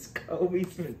 It's just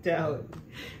Kobe's mentality,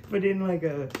 but in like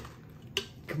a.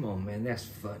 Come on, man, that's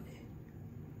funny.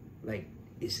 Like,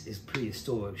 it's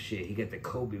prehistoric shit. He got the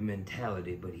Kobe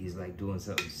mentality, but he's like doing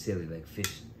something silly like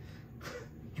fishing.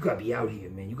 You gotta be out here,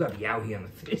 man. You gotta be out here on the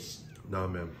fish. No,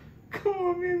 man. Come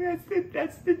on, man.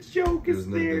 That's the joke. It's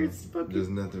there. It's There's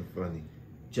fucking. nothing funny.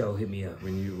 Joe, hit me up.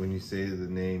 When you say the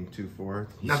name 2-4, You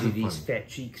see nothing these funny. fat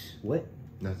cheeks? What?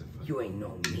 Nothing funny. You ain't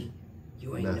no me.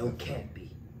 You ain't no Nothing funny.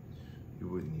 Cadbury. You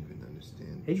wouldn't even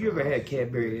understand. Have you ever had Charles.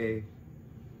 Cadbury egg?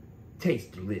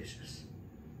 Tastes delicious.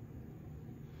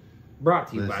 Brought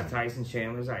to you by Listen. Tyson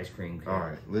Chandler's Ice Cream Co. All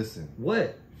right, listen.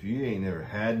 What? If you ain't never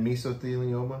had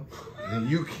mesothelioma, then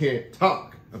you can't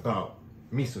talk about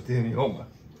mesothelioma.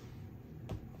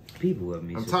 People love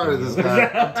me. I'm tired of this guy.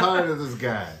 I'm tired of this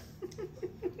guy.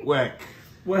 Whack.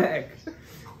 Whack.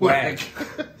 Whack.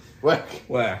 Whack.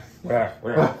 Whack. Whack.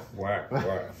 Whack. Whack.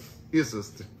 Whack. You're so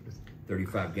stupid.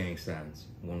 35 gang signs.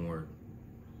 One word.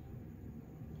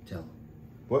 Tell them.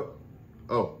 What?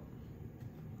 Oh.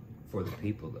 For the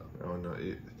people, though. Oh no.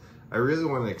 I really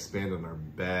want to expand on our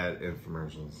bad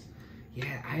infomercials.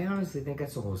 Yeah, I honestly think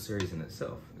that's a whole series in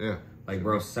itself. Yeah. Like,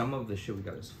 bro, some of the shit we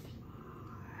got is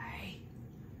fly.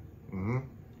 Mm-hmm.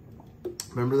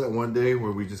 Remember that one day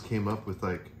where we just came up with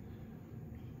like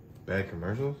bad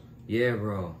commercials? Yeah,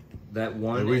 bro. That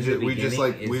one. Like, we we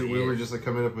were just like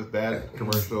coming up with bad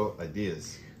commercial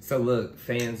ideas. So look,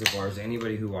 fans of ours,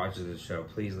 anybody who watches the show,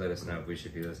 please let us know if we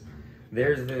should do this.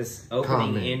 There's this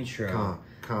opening intro.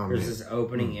 There's this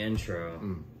opening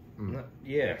intro. No,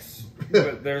 yes,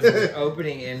 but there's this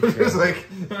opening intro. It's like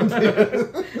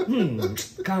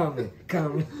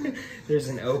comment. There's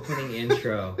an opening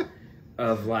intro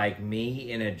of like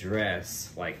me in a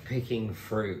dress, like picking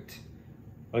fruit,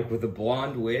 like with a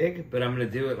blonde wig. But I'm gonna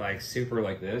do it like super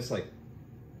like this, like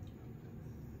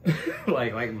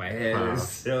like my head is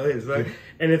still is like,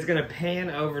 and it's gonna pan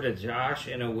over to Josh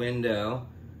in a window,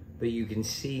 but you can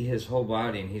see his whole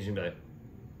body, and he's gonna be like.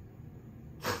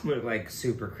 But like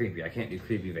super creepy. I can't do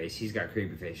creepy face. He's got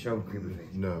creepy face. Show him creepy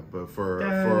face. No, but for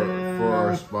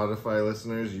our Spotify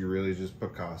listeners, you really just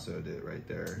Picasso'd it right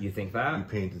there. You think that? You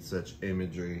painted such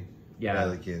imagery, Yeah.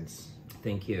 elegance.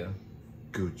 Thank you.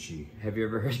 Gucci. Have you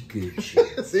ever heard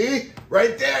Gucci? See?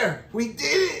 Right there! We did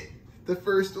it! The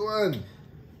first one.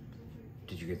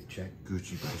 Did you get the check?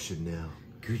 Gucci by Chanel.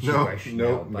 Gucci by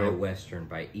Chanel, by Western,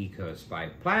 by Ecos, by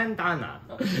Plantana.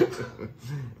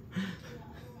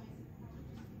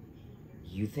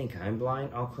 You think I'm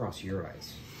blind? I'll cross your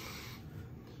eyes.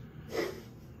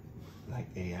 Like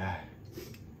AI.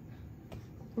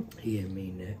 He didn't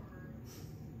mean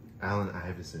that. Allen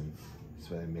Iverson. That's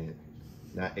what I meant.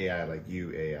 Not AI like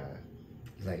you AI.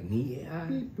 Like me, AI?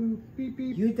 Beep, boop, beep,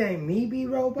 beep. You think me be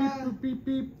robot? Beep, beep,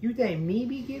 beep. You think me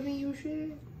be giving you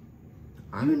shit?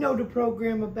 You know the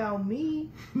program about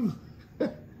me.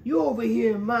 You over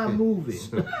here in my movie.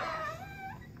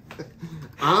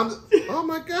 Oh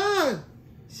my god!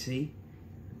 See?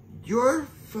 You're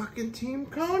fucking Team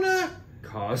Kona!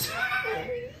 Cause.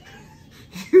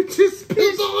 You just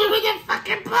spilled all over the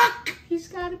fucking book! He's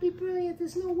gotta be brilliant.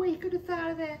 There's no way he could have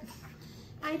thought of that.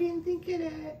 I didn't think of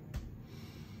that.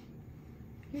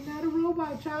 You're not a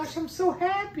robot, Josh. I'm so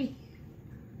happy.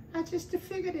 I just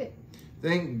figured it.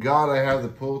 Thank God I have the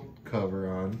pull cover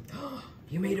on.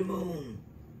 You made a moon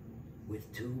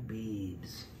with two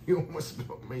beads. You almost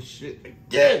spilled my shit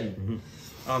again!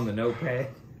 On the notepad.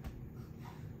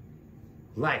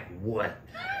 Like what?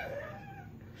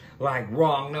 Like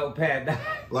wrong notepad.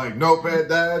 Like Notepad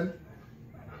Dad?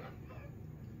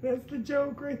 That's the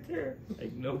joke right there.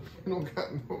 Like nope. I don't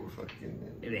got no fucking...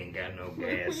 It ain't got no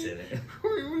gas in it.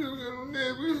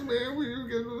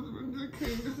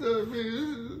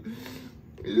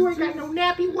 You ain't got no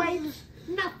nappy wipes.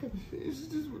 Nothing. It's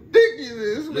just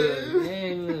ridiculous, Look,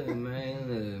 man.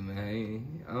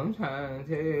 man. I'm trying to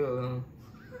tell you.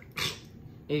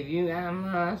 If you got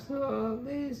my soul,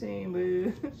 listen,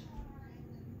 boo.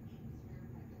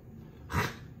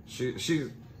 She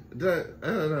I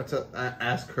don't know, I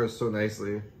asked her so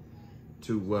nicely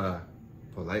to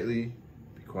politely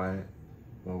be quiet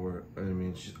while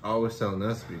she's always telling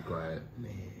us to be quiet.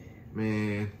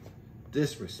 Man,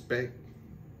 disrespect,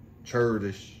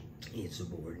 churlish,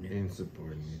 insubordinate.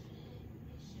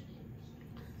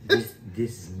 This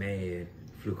is mad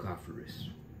fluciferous.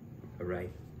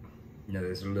 Alright? Now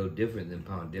that's a little different than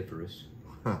pondiferous.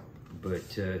 Huh. But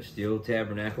still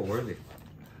tabernacle worthy.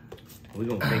 We're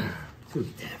gonna take it to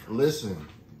the tabernacle. Listen,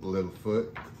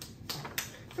 Littlefoot.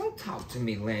 Don't talk to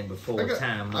me land before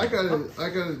time. I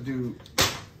gotta do.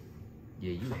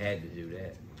 Yeah, you had to do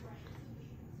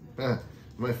that.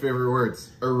 My favorite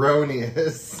words,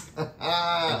 erroneous.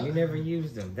 You never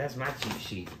used them. That's my cheat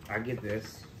sheet. I get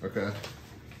this. Okay.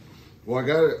 Well,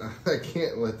 I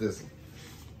can't let this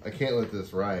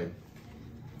ride.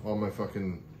 All my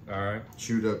fucking Alright.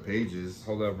 chewed up pages.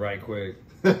 Hold up right quick.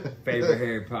 Favorite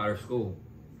Harry Potter school?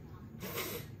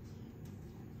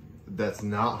 That's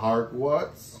not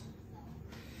Hogwarts.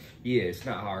 Yeah, it's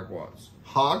not Hogwarts.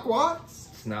 Hogwarts?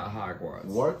 It's not Hogwarts.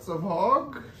 Warts of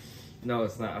Hog? No,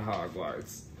 it's not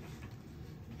Hogwarts.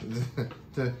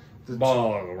 the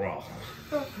Balrog.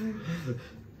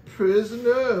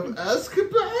 Prisoner of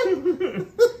Azkaban?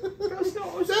 That's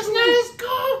not a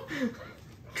school!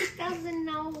 Doesn't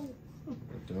know.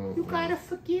 Don't You know. gotta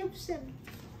forgive them.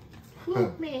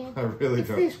 Look, man. I really if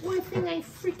don't. there's one thing I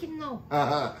freaking know,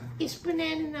 it's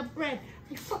banana nut bread.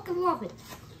 I fucking love it.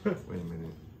 Wait a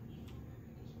minute.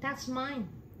 That's mine.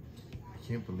 I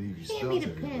can't believe you Hand me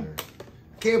spilled the pen. everywhere.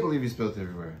 I can't believe you spilled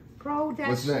everywhere. Bro, that's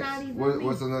What's next? not even me.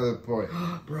 What's another point?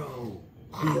 Bro,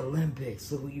 the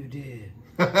Olympics. Look what you did.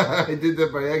 I did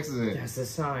that by accident. That's a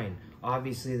sign.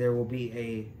 Obviously, there will be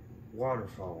a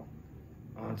waterfall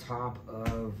on top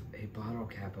of a bottle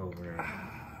cap opener.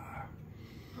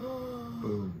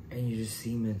 Boom. And you just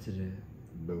cemented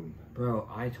it. Boom. Bro,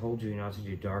 I told you not to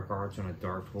do dark arts on a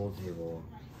dark pool table.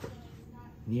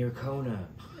 Near Kona.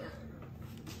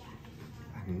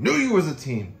 I knew you was a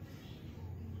team.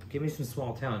 Give me some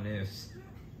small town news.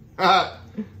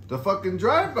 The fucking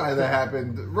drive-by that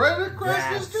happened right across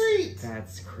the street.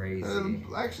 That's crazy.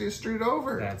 Actually, a street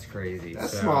over. That's crazy.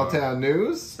 That's small town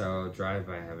news. So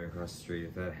drive-by happening across the street.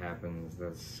 If that happens,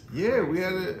 that's Yeah, crazy. we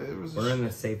had it. We're in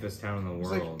the safest town in the It was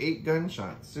world. like 8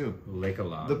 gunshots too. Lake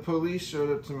Alon. The police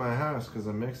showed up to my house because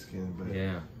I'm Mexican, but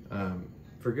Yeah.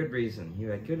 For good reason. You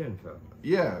had good info.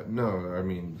 yeah, no, I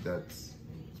mean that's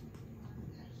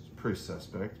pretty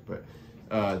suspect, but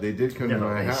they did come to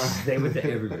my house. They went to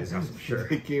everybody's house, I'm sure.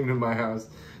 They came to my house.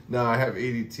 No, I have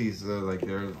ADT, so like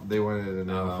they wanted to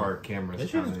know if our cameras. This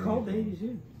shit was found called anything.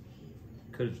 82.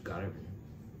 Could have got everything.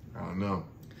 I don't know.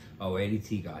 Oh,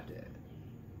 ADT got that.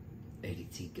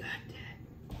 ADT got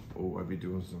that. Oh, I'd be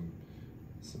doing some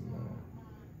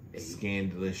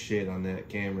scandalous shit on that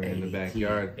camera in the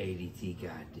backyard. ADT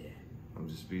got that. I'll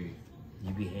just be.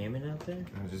 You be hamming out there?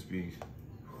 I'll just be.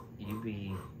 You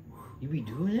be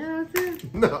doing that out there?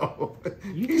 No.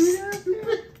 You do that out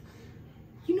there?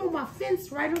 You know my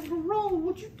fence right over the road.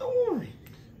 What you doing?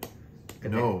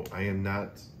 No, I am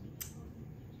not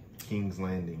King's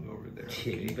Landing over there.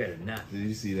 Shit, Okay? you better not. Did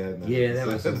you see that? Yeah, that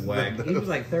was some whack. He was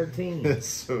like 13.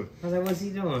 So, I was like, what's he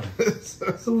doing? so,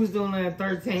 Who was doing that at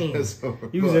 13? so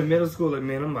He was in middle school, like,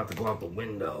 man, I'm about to go out the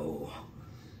window.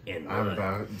 And I'm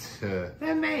about to.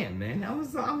 that man, I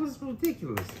was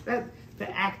ridiculous. The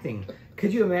acting.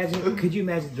 Could you imagine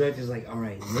the director's like, all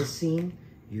right, in this scene,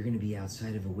 you're gonna be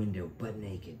outside of a window, butt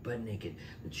naked.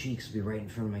 The cheeks will be right in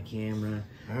front of my camera.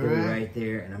 They'll be right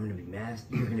there, and I'm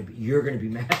gonna be you're gonna be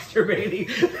masturbating.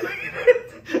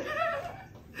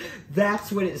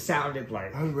 That's what it sounded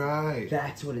like. All right.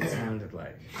 That's what it sounded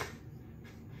like.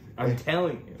 I'm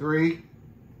telling you. 3,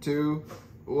 2,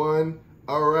 1.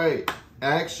 All right.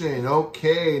 Action.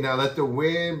 Okay. Now let the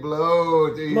wind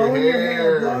blow through your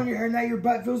hair. blowing your hair. Now your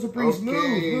butt feels a breeze.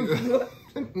 Move.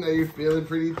 Now you're feeling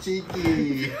pretty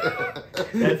cheeky.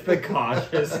 That's the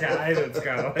cautious guy that's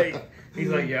kind of like, he's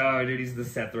like, yo, dude, he's the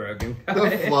Seth Rogen guy.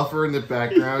 The fluffer in the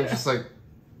background, just like,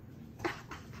 I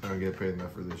don't get paid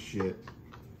enough for this shit.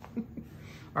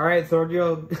 All right,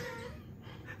 third-year-old.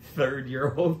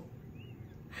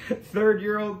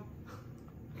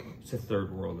 It's a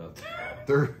third world out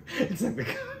there. It's like the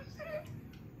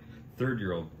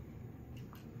third-year-old.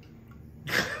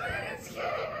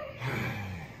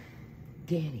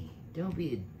 Danny, don't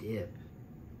be a dip.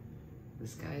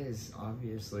 This guy is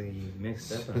obviously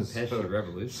mixed up in a Pesci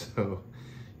revolution. So,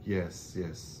 yes.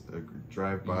 A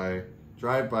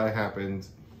drive-by happened.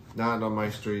 Not on my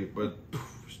street, but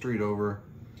street over.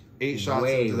 8 shots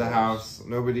Way into the worse. house.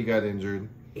 Nobody got injured.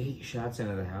 8 shots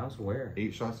into the house? Where?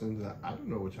 8 shots into the. I don't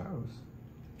know which house.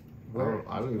 Where?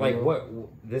 I don't even like know. what?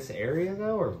 This area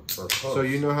though, or close? So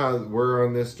you know how we're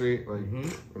on this street? Like,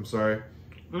 Mhm. I'm sorry.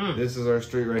 Mm. This is our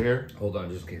street right here. Hold on,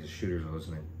 just in case the shooters are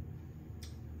listening.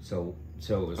 So it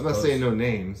was. I'm not close, saying no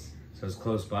names. So it's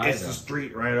close by. It's though. the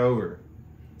street right over.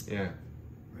 Yeah.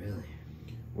 Really?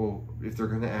 Well, if they're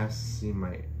gonna ask to see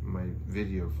my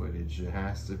video footage, it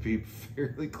has to be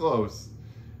fairly close.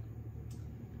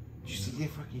 Did you see that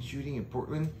fucking shooting in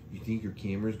Portland? You think your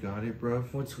cameras got it, bro?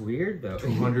 What's weird though?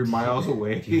 200 miles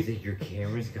away. Do you think your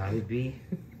camera's gotta be?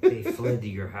 They fled to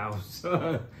your house.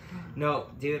 No,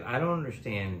 dude, I don't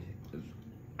understand.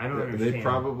 I don't understand. They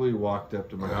probably walked up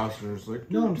to my house and was like,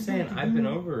 No, I'm saying I've been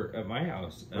over at my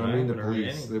house. And I mean the haven't heard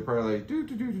police. any- They're probably like,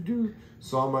 do.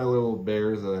 Saw my little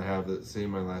bears that I have that say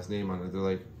my last name on it. They're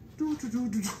like, do.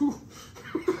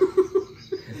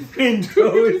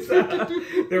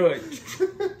 They're like,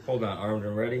 hold on, armed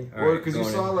and ready. All Well, right, because you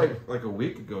going saw in. like a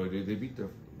week ago, dude, they beat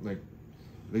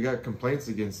they got complaints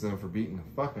against them for beating the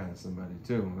fuck out of somebody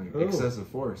too, like Ooh. excessive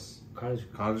force.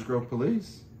 Cottage Grove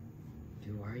police.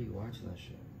 Dude, why are you watching that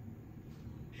shit?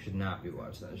 You should not be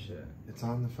watching that shit. It's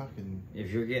on the fucking.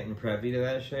 If you're getting privy to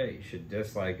that shit, you should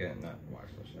dislike it and not watch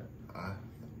that shit.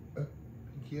 Thank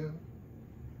you.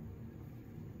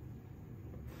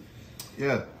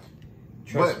 Yeah.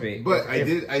 Trust me. But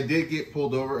if- I did get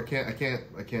pulled over. I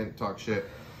can't talk shit.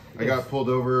 I got pulled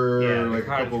over like a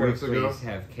couple weeks ago. Police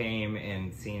have came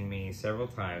and seen me several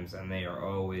times, and they are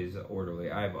always orderly.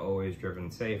 I've always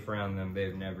driven safe around them.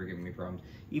 They've never given me problems,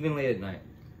 even late at night.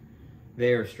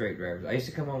 They are straight drivers. I used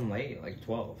to come home late, like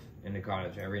 12, into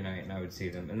Cottage every night, and I would see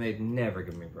them, and they'd never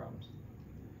give me problems.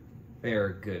 They are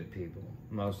good people.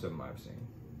 Most of them I've seen.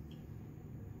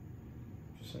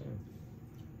 Just saying.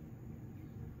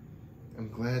 I'm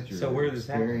glad your So where did this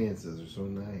happen? experiences are so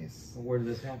nice. Where did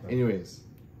this happen? Anyways,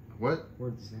 What?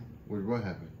 Where's that? What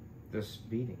happened? This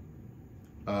beating.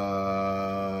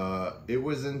 It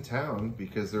was in town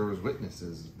because there was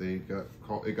witnesses. They got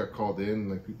called. It got called in.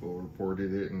 Like people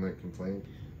reported it and like complained.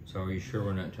 So are you sure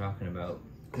we're not talking about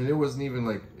And it wasn't even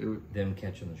like it. them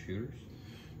catching the shooters?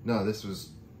 No, this was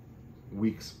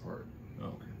weeks apart. Oh,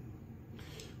 okay.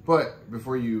 But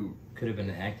before you, Could have been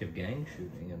an active gang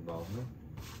shooting involvement.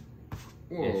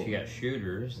 whoa, If you got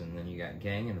shooters and then you got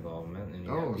gang involvement and then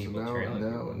you oh, got so people now trailing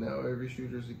people. now every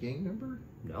shooter's a gang member?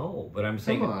 No, but I'm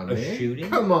saying Come on, a man. shooting.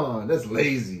 Come on, that's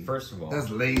lazy. First of all, That's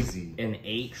lazy. an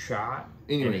 8-shot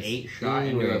Anyways,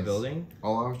 into a building.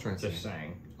 All I was trying to Just say.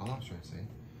 saying. All I was trying to say.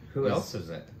 Who Yes. else is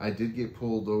it? I did get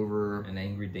pulled over An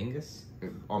angry dingus?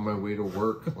 on my way to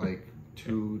work like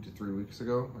 2 to 3 weeks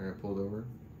ago. I got pulled over.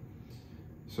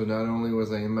 So not only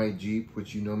was I in my Jeep,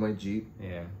 which you know my Jeep.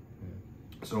 Yeah,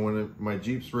 So my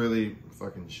Jeep's really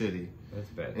fucking shitty, that's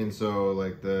bad. and so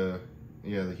like the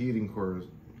heating core is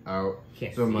out.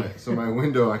 Can't So see. my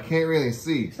window I can't really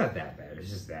see. It's not that bad. It's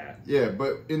just that. Yeah,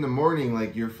 but in the morning,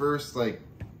 like your first like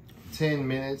 10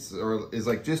 minutes is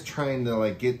like just trying to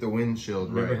like get the windshield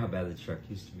Remember right. how bad the truck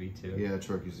used to be too? Yeah,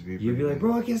 truck used to be. You'd pretty be like, bad.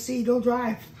 bro, I can see. Don't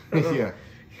drive. Yeah.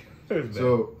 It was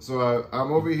bad. So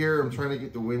I'm over here. I'm trying to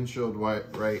get the windshield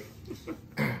right,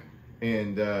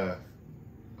 and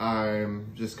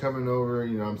I'm just coming over.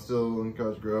 You know, I'm still in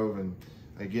Couch Grove, and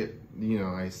I get, you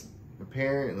know,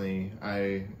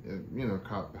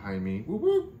 cop behind me, whoop,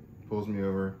 whoop, pulls me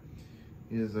over.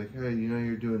 He's like, hey, you know,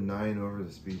 you're doing 9 over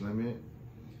the speed limit.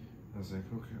 I was like,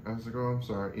 okay. I was like, oh, I'm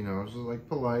sorry. You know, I was just like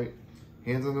polite,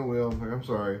 hands on the wheel. I'm like, I'm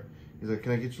sorry. He's like,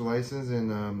 can I get your license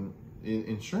and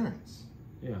insurance?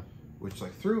 Yeah. Which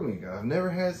like threw me. I've never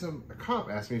had a cop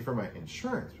ask me for my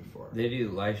insurance before. They do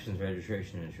license,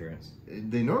 registration, insurance.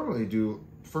 They normally do.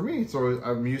 For me, it's always,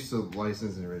 I'm used to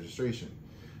license and registration.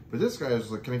 But this guy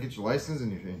was like, can I get your license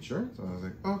and your insurance? And I was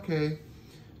like, okay.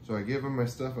 So I give him my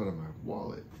stuff out of my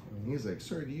wallet. And he's like,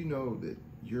 sir, do you know that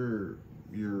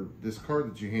this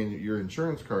card that you handed, your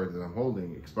insurance card that I'm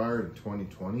holding expired in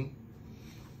 2020?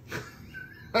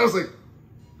 I was like,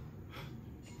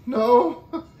 no,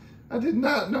 I did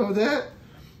not know that.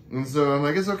 And so I'm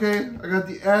like, it's okay. I got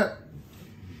the app.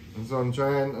 And so I'm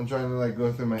trying to like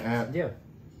go through my app. Yeah.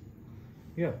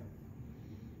 Yeah.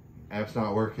 App's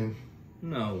not working.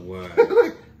 No way.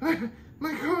 like,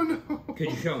 oh no.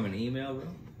 Could you show him an email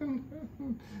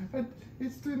though?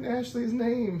 It's in Ashley's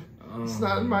name. Oh, It's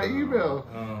not in my email.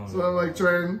 Oh, So I'm like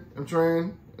trying,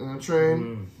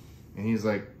 Mm. and he's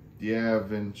like, do you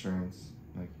have insurance?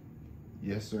 I'm like,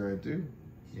 yes sir, I do.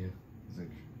 Yeah. He's like,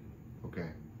 okay.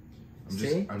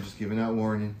 See? I'm just giving out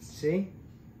warnings. See?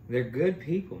 They're good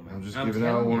people, man. I'm just giving out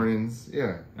telling you. warnings.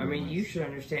 Yeah. I mean, you should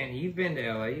understand. You've been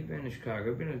to LA, you've been to Chicago,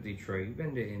 you've been to Detroit, you've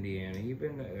been to Indiana, you've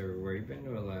been to everywhere, you've been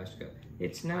to Alaska.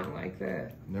 It's not like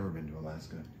that. I've never been to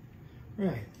Alaska.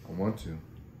 Right. I want to.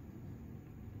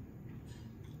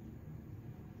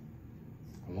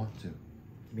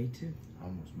 Me too. I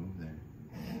almost moved there.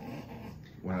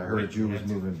 When I heard you was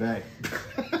moving back.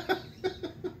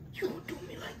 You don't do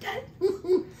me like that.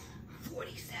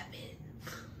 47.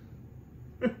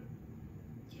 Yeah,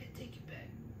 take it back.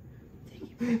 Take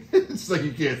it back. It's like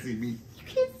you can't see me. You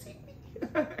can't see me.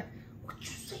 What you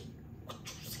say? What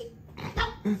you say?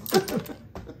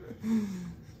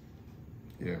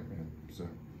 Yeah, man. So,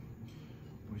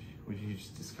 would you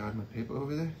just discard my paper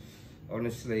over there?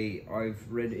 Honestly, I've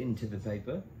read into the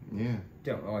paper. Yeah.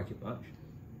 Don't like it much.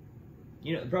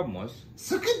 You know, the problem was...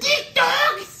 Suck a dick,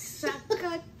 dog! Suck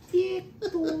a dick,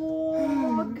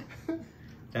 dog.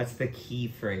 That's the key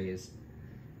phrase.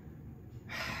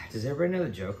 Does everybody know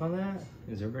the joke on that?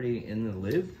 Is everybody in the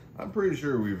loop? I'm pretty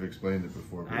sure we've explained it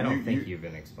before. But I don't think you've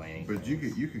been explaining. But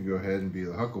things. you can go ahead and be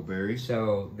the Huckleberry.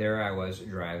 So there I was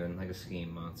driving like a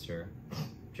scheme monster.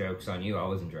 Joke's on you, I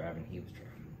wasn't driving, he was driving.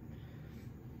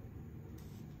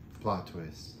 Plot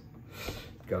twist.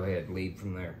 Go ahead, lead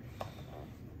from there.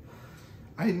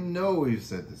 I know we've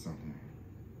said this on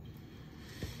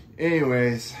here.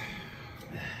 Anyways,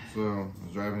 so I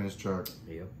was driving this truck.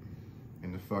 Yep.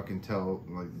 And the fucking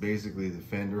basically the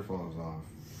fender falls off.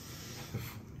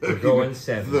 We're going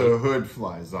 70. The hood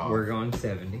flies off. We're going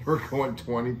 70. We're going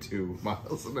 22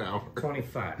 miles an hour.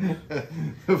 25.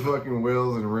 The fucking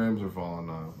wheels and rims are falling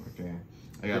off, okay?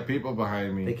 I got people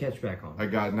behind me. They catch back on. I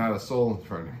got not a soul in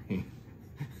front of me.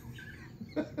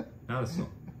 Not a soul.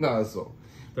 Not a soul.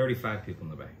 35 people in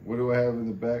the back. What do I have in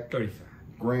the back? 35.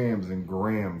 Grams and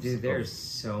grams. Dude, of there's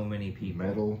so many people.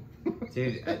 metal.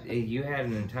 Dude, you had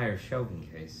an entire shelving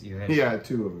case. You had, Yeah,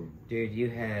 2 of them. dude, you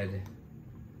had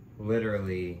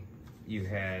literally,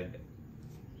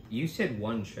 You said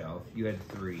one shelf. You had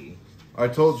 3. I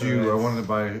told So you I that's- wanted to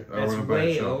buy. I That's wanted to buy a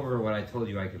way shelf. over what I told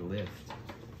you I could lift.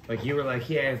 Like you were like,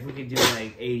 yeah, if we could do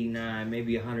like 89,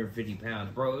 maybe 150 pounds,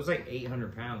 bro. It was like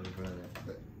 800 pounds in front of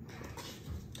that.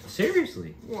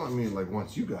 Seriously, Well, I mean, like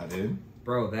once you got in,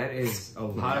 bro, that is a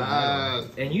lot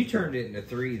of weight. And you turned it into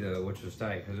 3 though, which was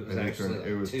tight because it was and actually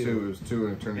it was 2. 2. It was 2,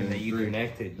 and it turned And into then you 3.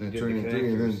 connected. You And it did turned the into 3,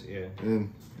 and connectors.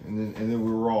 then, and then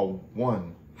we were all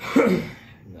 1.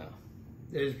 No,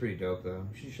 it is pretty dope though.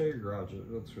 You should show your garage.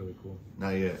 It looks really cool.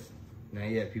 Not yet. Not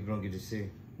yet. People don't get to see.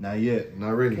 Not yet. Not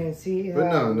ready. Can't see. But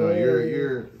no, how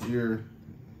you're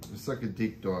suck a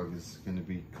dick dog is gonna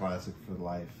be classic for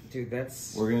life. Dude,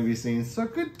 that's We're gonna be saying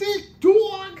suck a dick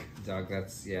dog. dog.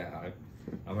 That's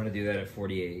I'm gonna do that at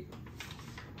 48.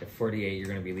 At 48, you're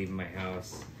gonna be leaving my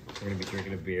house. We're gonna be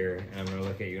drinking a beer, and I'm gonna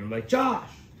look at you and I'm like, Josh.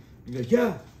 You're like,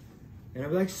 yeah. And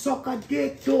I'm like, suck a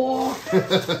dick, dog.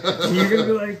 And you're gonna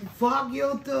be like, fuck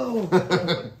you too.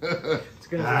 It's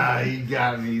gonna You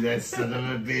got me, that son of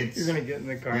a bitch. You're gonna get in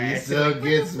the car. He and still what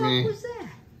gets the fuck me. was that?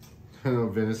 I know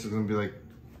Venice is gonna be like,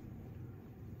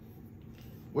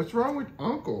 what's wrong with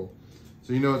Uncle?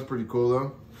 So you know it's pretty cool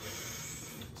though.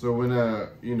 So when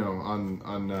you know on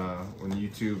when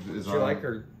YouTube is Did on, you like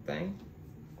her thing?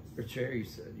 Her chair, you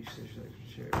said she liked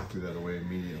her I chair. threw that away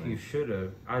immediately. You should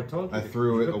have. I told you. I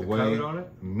threw Did it you put away the code on it?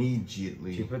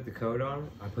 immediately. Did you put the code on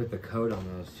it? I put the code on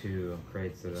those 2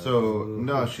 crates that So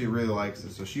no, she really likes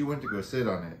it. So she went to go sit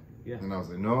on it. Yeah. And I was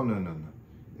like, no.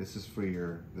 This is for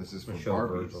Michelle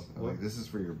Barbies. Virgil. I'm like, this is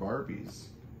for your Barbies.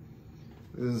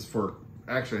 This is for,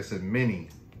 actually I said Minnie.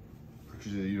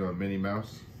 You know, a Minnie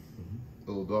Mouse,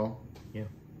 little doll. Yeah.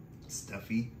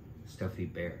 Stuffy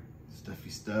bear.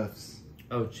 stuffs.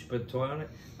 Oh, she put a toy on it?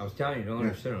 I was telling you, don't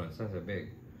let her sit on it. It's not that big.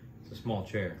 It's a small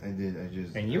chair. I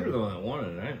just. And you were the one that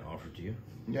wanted it. I didn't offer it to you.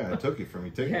 Yeah, I took it from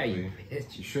you. Yeah, Technically, you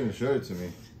bitch. you shouldn't have showed it to me.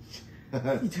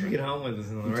 You took it home with us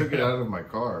in the You took it out of my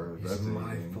car. It's That's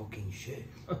my anything. fucking shit.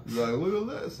 He's like,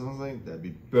 look at this. I was like, that'd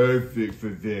be perfect for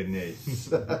Venice.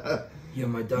 Yeah,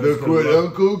 my daughter's Look gonna what love.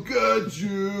 Uncle got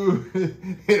you.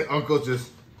 And Uncle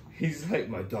just. He's like,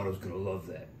 my daughter's gonna love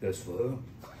that. That's for her.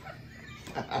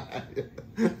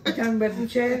 You talking about the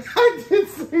chairs? I did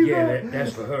say Yeah, that.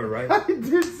 that's for her, right? I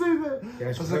did say that.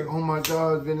 That's I was for like, her. oh my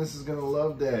God, Venice is gonna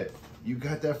love that. You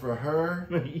got that for her?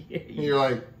 Yeah, And you're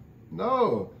like,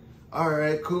 no. All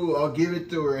right, cool. I'll give it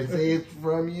to her and say it's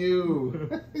from you.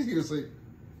 He was like,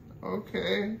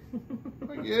 okay,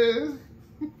 I guess.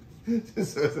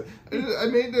 I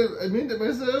made it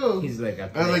myself. He's like, I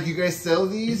was like, you guys sell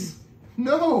these?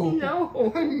 No.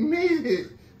 no. I made it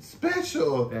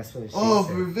special. That's what she Oh,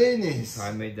 said. for Venice. So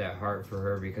I made that heart for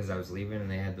her because I was leaving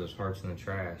and they had those hearts in the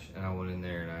trash. And I went in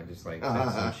there and I just like took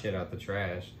some shit out the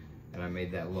trash. And I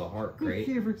made that little heart You crate.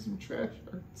 gave her some trash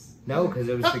hearts. No, because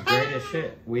it was the greatest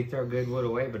shit. We throw good wood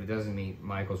away, but it doesn't meet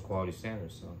Michael's quality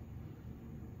standards, so.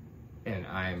 And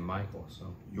I am Michael,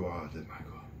 so. You are the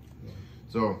Michael. Yeah.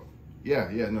 So, yeah,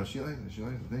 no, she likes it. She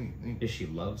likes it. Thank you. If she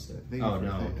loves it. Thank you Oh, for-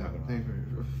 no. thank- I'm talking thank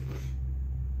about.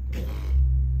 you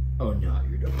Oh, not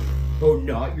your daughter. Oh,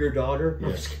 not your daughter? Yeah.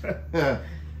 I'm just kidding. for-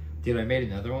 Dude, I made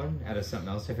another one out of something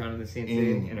else I found in the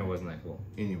CNC, and it wasn't that cool.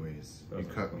 Anyways, you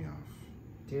cut me off.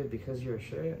 Dude, because you're a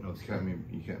shit. No, You cut me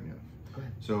off. Go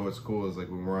ahead. So what's cool is like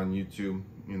when we're on YouTube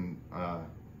and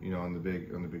you know on the big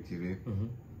TV, Mhm.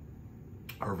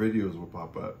 our videos will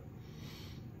pop up,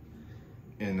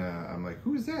 and I'm like,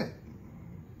 who's that?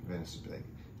 Venice will be like,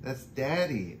 that's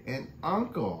Daddy and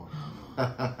Uncle.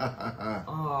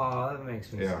 Oh, that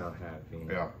makes me Yeah. so happy.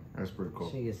 Yeah, that's pretty cool.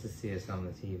 She gets to see us on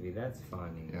the TV. That's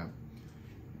funny. Yeah.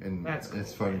 And That's it's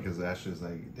cool, funny man. because Ashley's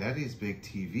like, Daddy's big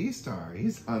TV star.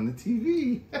 He's on the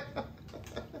TV.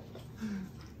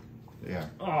 Yeah.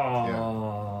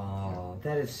 Oh,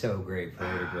 that is so great for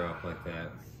her to grow up like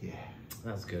that. Yeah.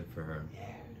 That's good for her. Yeah.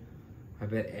 I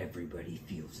bet everybody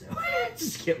feels that way.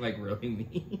 Just get like really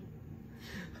mean.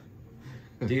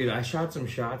 Dude, I shot some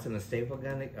shots in the staple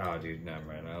gun. Oh, dude, never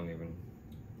mind. I don't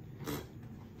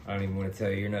even want to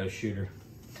tell you. You're not a shooter.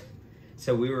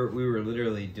 So we were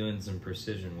literally doing some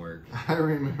precision work. I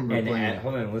remember And playing.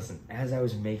 hold on, listen. As I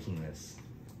was making this,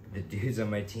 the dudes on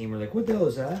my team were like, "What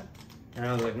those, huh?" And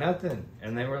I was like, "Nothing."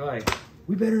 And they were like,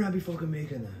 "We better not be fucking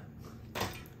making that."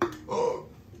 Oh.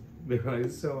 They were like,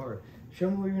 "It's so hard." Show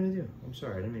them what you're gonna do. I'm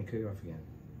sorry, I didn't mean to cut you off again.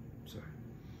 I'm sorry.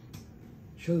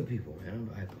 Show the people, man.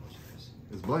 I apologize.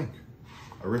 It's blank.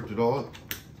 I ripped it all up.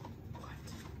 What?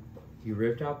 You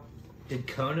ripped out? Did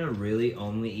Kona really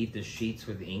only eat the sheets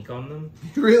with ink on them?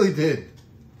 You really did.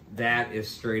 That is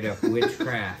straight up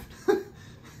witchcraft.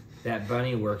 That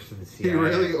bunny works for the CIA. He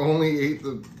really only ate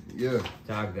the. Yeah.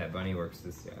 Dog, that bunny works for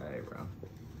the CIA, bro.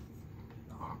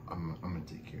 I'm gonna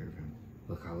take care of him.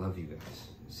 Look, I love you guys.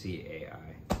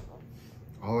 CAI.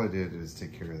 All I did is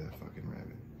take care of that fucking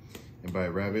rabbit. And by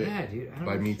rabbit, Yeah, dude. I don't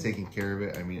by me understand. taking care of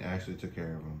it, I mean actually took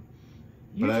care of him.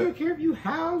 You But took care of you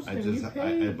housed I and just you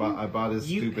paid. I bought his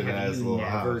stupid ass little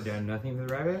Have you never house. done nothing for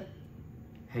the rabbit?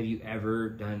 Have you ever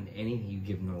done anything? You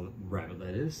give him the rabbit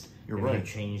lettuce? You're Have right. You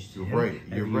changed You're him? right.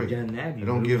 Have You're you right. done that? Have I you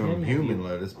don't moved give him Have human you-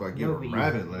 lettuce, but I give No, him but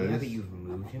rabbit Yeah, lettuce. but you've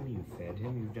moved him. You've fed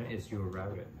him. You've done. It's your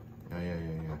rabbit. Yeah.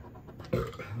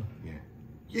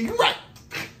 Yeah, you're right.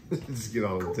 Just get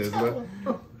all the taste tell about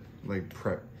him. like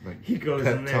prep, like He goes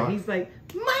pep in there. talk. He's like,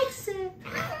 Mike said.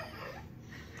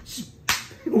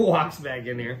 walks back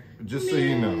in there. Just so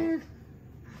you know, "Man,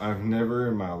 I've never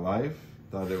in my life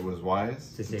thought it was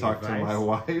wise To to take talk to my advice?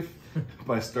 wife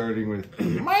by starting with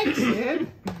Mike said.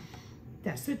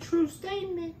 That's a true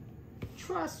statement.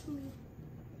 Trust me.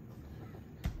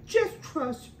 Just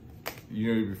trust me. you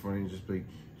know, it'd be funny, just be like,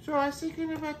 so I was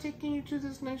thinking about taking you to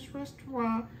this nice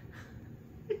restaurant.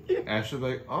 Ashley would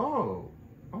be like, oh,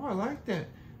 I like that.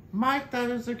 Mike thought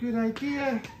it was a good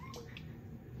idea.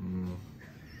 Mm.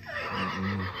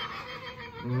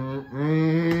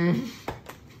 Mm-mm.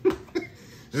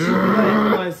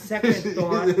 But on second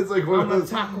thought, It's like one of I'm a those-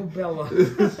 Taco Bella.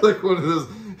 It's like one of those.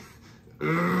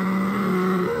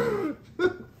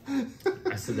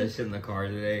 I said that shit in the car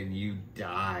today, and you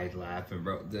died laughing,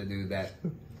 bro. Dude,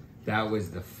 that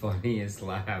was the funniest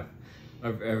laugh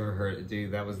I've ever heard.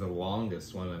 Dude, that was the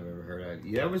longest one I've ever heard.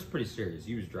 That was pretty serious.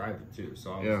 You was driving too,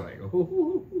 so I was Yeah. like,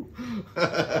 ooh.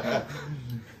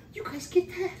 You guys get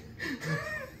that?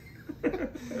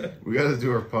 We got to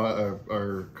do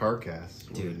our car cast.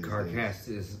 one of Dude, these days.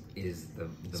 CarCast is the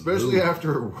Especially move.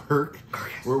 after work,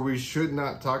 CarCast. where we should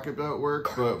not talk about work,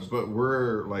 but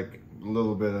we're like a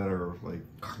little bit at our like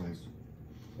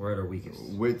We're at our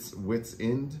weakest. wits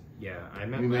end. Yeah, I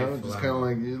meant You my know, just flower. kind of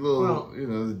like a little. Well- you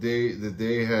know, the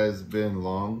day has been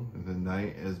long and the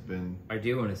night has been. I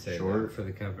do want to say Short. that for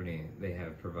the company, they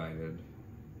have provided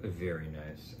a very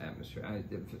nice atmosphere.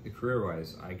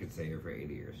 Career-wise, I could stay here for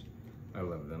 80 years. I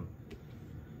love them.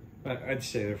 I'd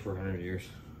stay there for 100 years.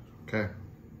 Okay.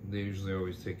 They usually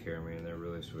always take care of me, and they're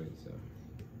really sweet. So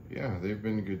Yeah, they've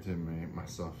been good to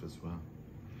myself as well.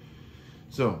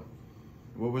 So,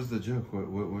 what was the joke? What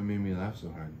made me laugh so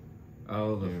hard?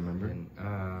 oh, the Do you remember?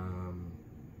 fucking,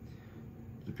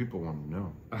 The people want to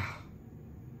know.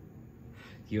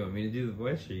 do you want me to do the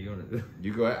voice, or you want to?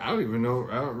 You go. I don't even know.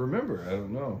 I don't remember. I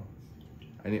don't know.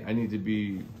 I need to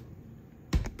be.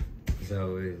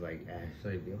 So it's like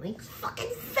actually be like,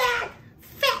 Fucking fat!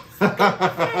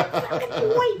 Fucking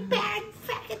white bag!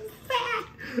 Fucking fat!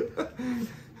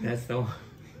 that's the one.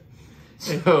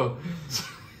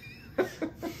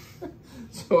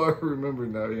 So I remember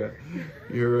now. Yeah,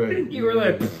 you're right. You were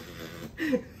like,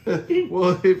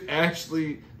 well, it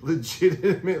actually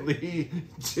legitimately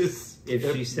just If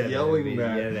kept she said that, yelling it'd be-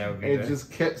 that, yeah, that would be and the-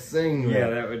 just kept saying yeah,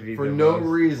 that that would be for the no most-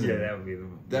 reason. Yeah, that would be the.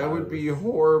 That would be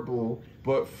horrible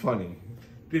but funny.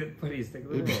 the funniest thing in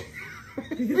the It'd be- world.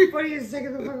 The funniest thing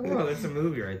in the fucking world. That's a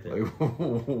movie right there. Like,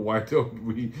 why don't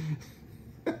we?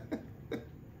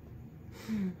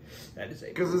 That is a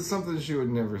Because it's something she would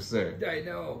never say. I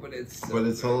know, but it's so But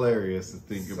it's good. hilarious to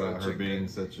think Such about her a being good-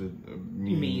 such a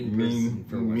Mean person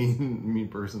for once. mean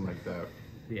person like that.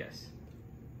 Yes.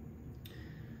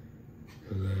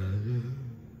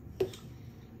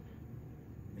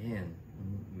 Man,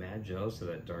 I'm mad jealous of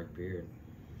that dark beard.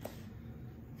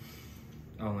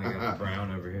 Oh my god,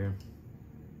 brown over here.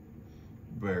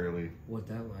 Barely. What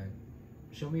that like?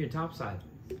 Show me your top side.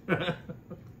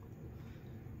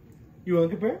 You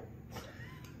want to compare?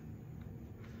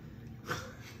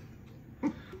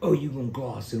 Oh, you gonna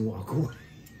gloss and walk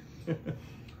away?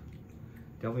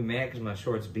 Don't be mad because my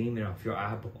shorts beaming off your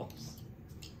eyeballs.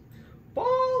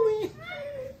 Balling.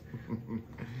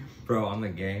 Bro, on the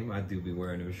game, I do be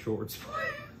wearing those shorts.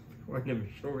 Wearing them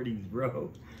shorties,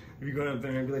 bro. If you go up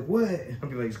there and be like, what? I'll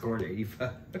be like scoring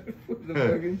 85 with the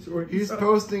fucking shorties. He's on.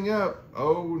 posting up.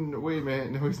 Oh, no, wait a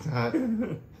minute. No, he's not.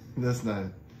 That's not.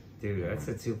 Dude, that's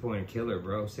a 2-point killer,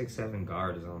 bro. 6'7"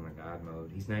 guard is on the god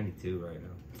mode. He's 92 right now.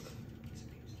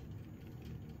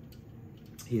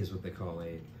 He is what they call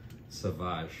a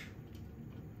savage.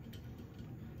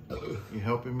 You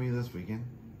helping me this weekend?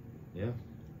 Yeah.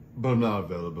 But I'm not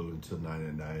available until 9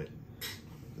 at night.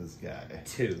 This guy.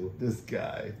 This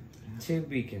guy. To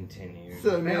be continued.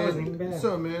 So That wasn't even man,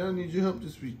 bad. I need your help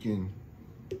this weekend.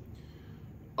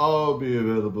 I'll be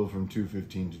available from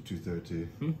 2:15 to 2:30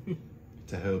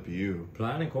 to help you.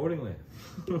 Plan accordingly.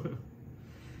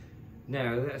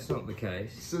 No, that's not the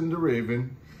case. Send a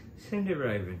raven. Send it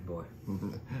Raven, boy.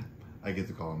 I get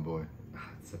to call him boy.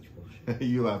 That's such bullshit.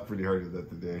 You laughed pretty hard at that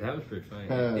today. That was pretty funny.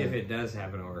 If it does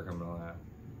happen at work, I'm gonna laugh.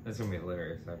 That's gonna be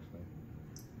hilarious, actually.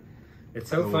 It's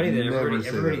so I funny would that never say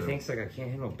everybody that. thinks like I can't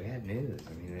handle bad news.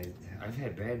 I mean, I've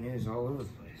had bad news all over the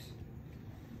place.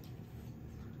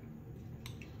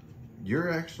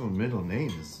 Your actual middle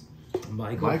name is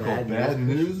Michael Bad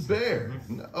News Bear.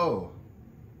 Mhm. No.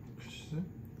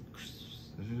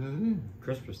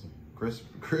 Crisperson.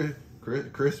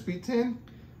 Crispy Tin?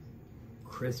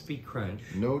 Crispy Crunch.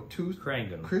 No Tooth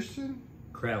Crangham. Christian?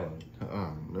 Krellin.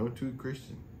 No Tooth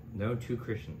Christian. No two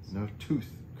Christians. No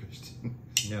Tooth Christian.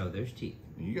 No, there's teeth,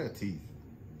 You got teeth.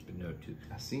 but no tooth.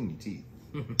 I seen your teeth.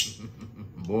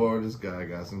 Boy, this guy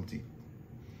got some teeth.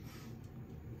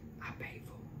 I pay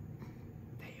for them.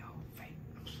 They all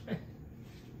fake.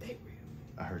 They real.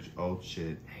 I heard you. Oh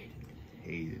shit. Hated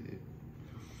Hated it.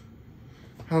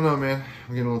 I don't know, man.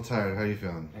 I'm getting a little tired. How you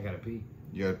feeling? it. I gotta pee.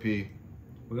 You gotta pee?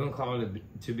 We're gonna call it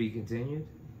to be continued.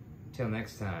 Till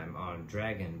next time on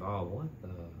Dragon Ball. What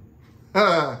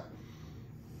the?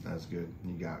 That's good.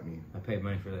 You got me. I paid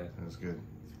money for that. That's good.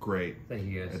 Great. Thank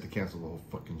you I guys. had to cancel the whole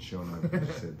fucking show now because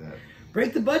you said that.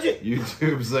 Break the budget.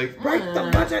 YouTube's like, Break the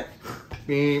budget.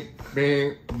 bing,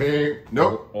 bing, bing.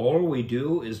 Nope. All we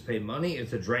do is pay money.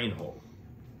 It's a drain hole.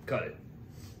 Cut it.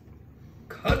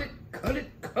 Cut it. Cut it.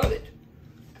 Cut it.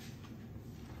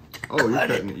 Oh, you're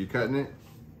cutting it. You cutting it?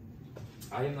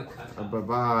 I am the cutter. Bye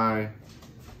bye.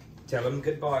 Tell them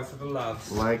goodbye for the love.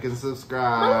 Like and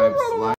subscribe. Like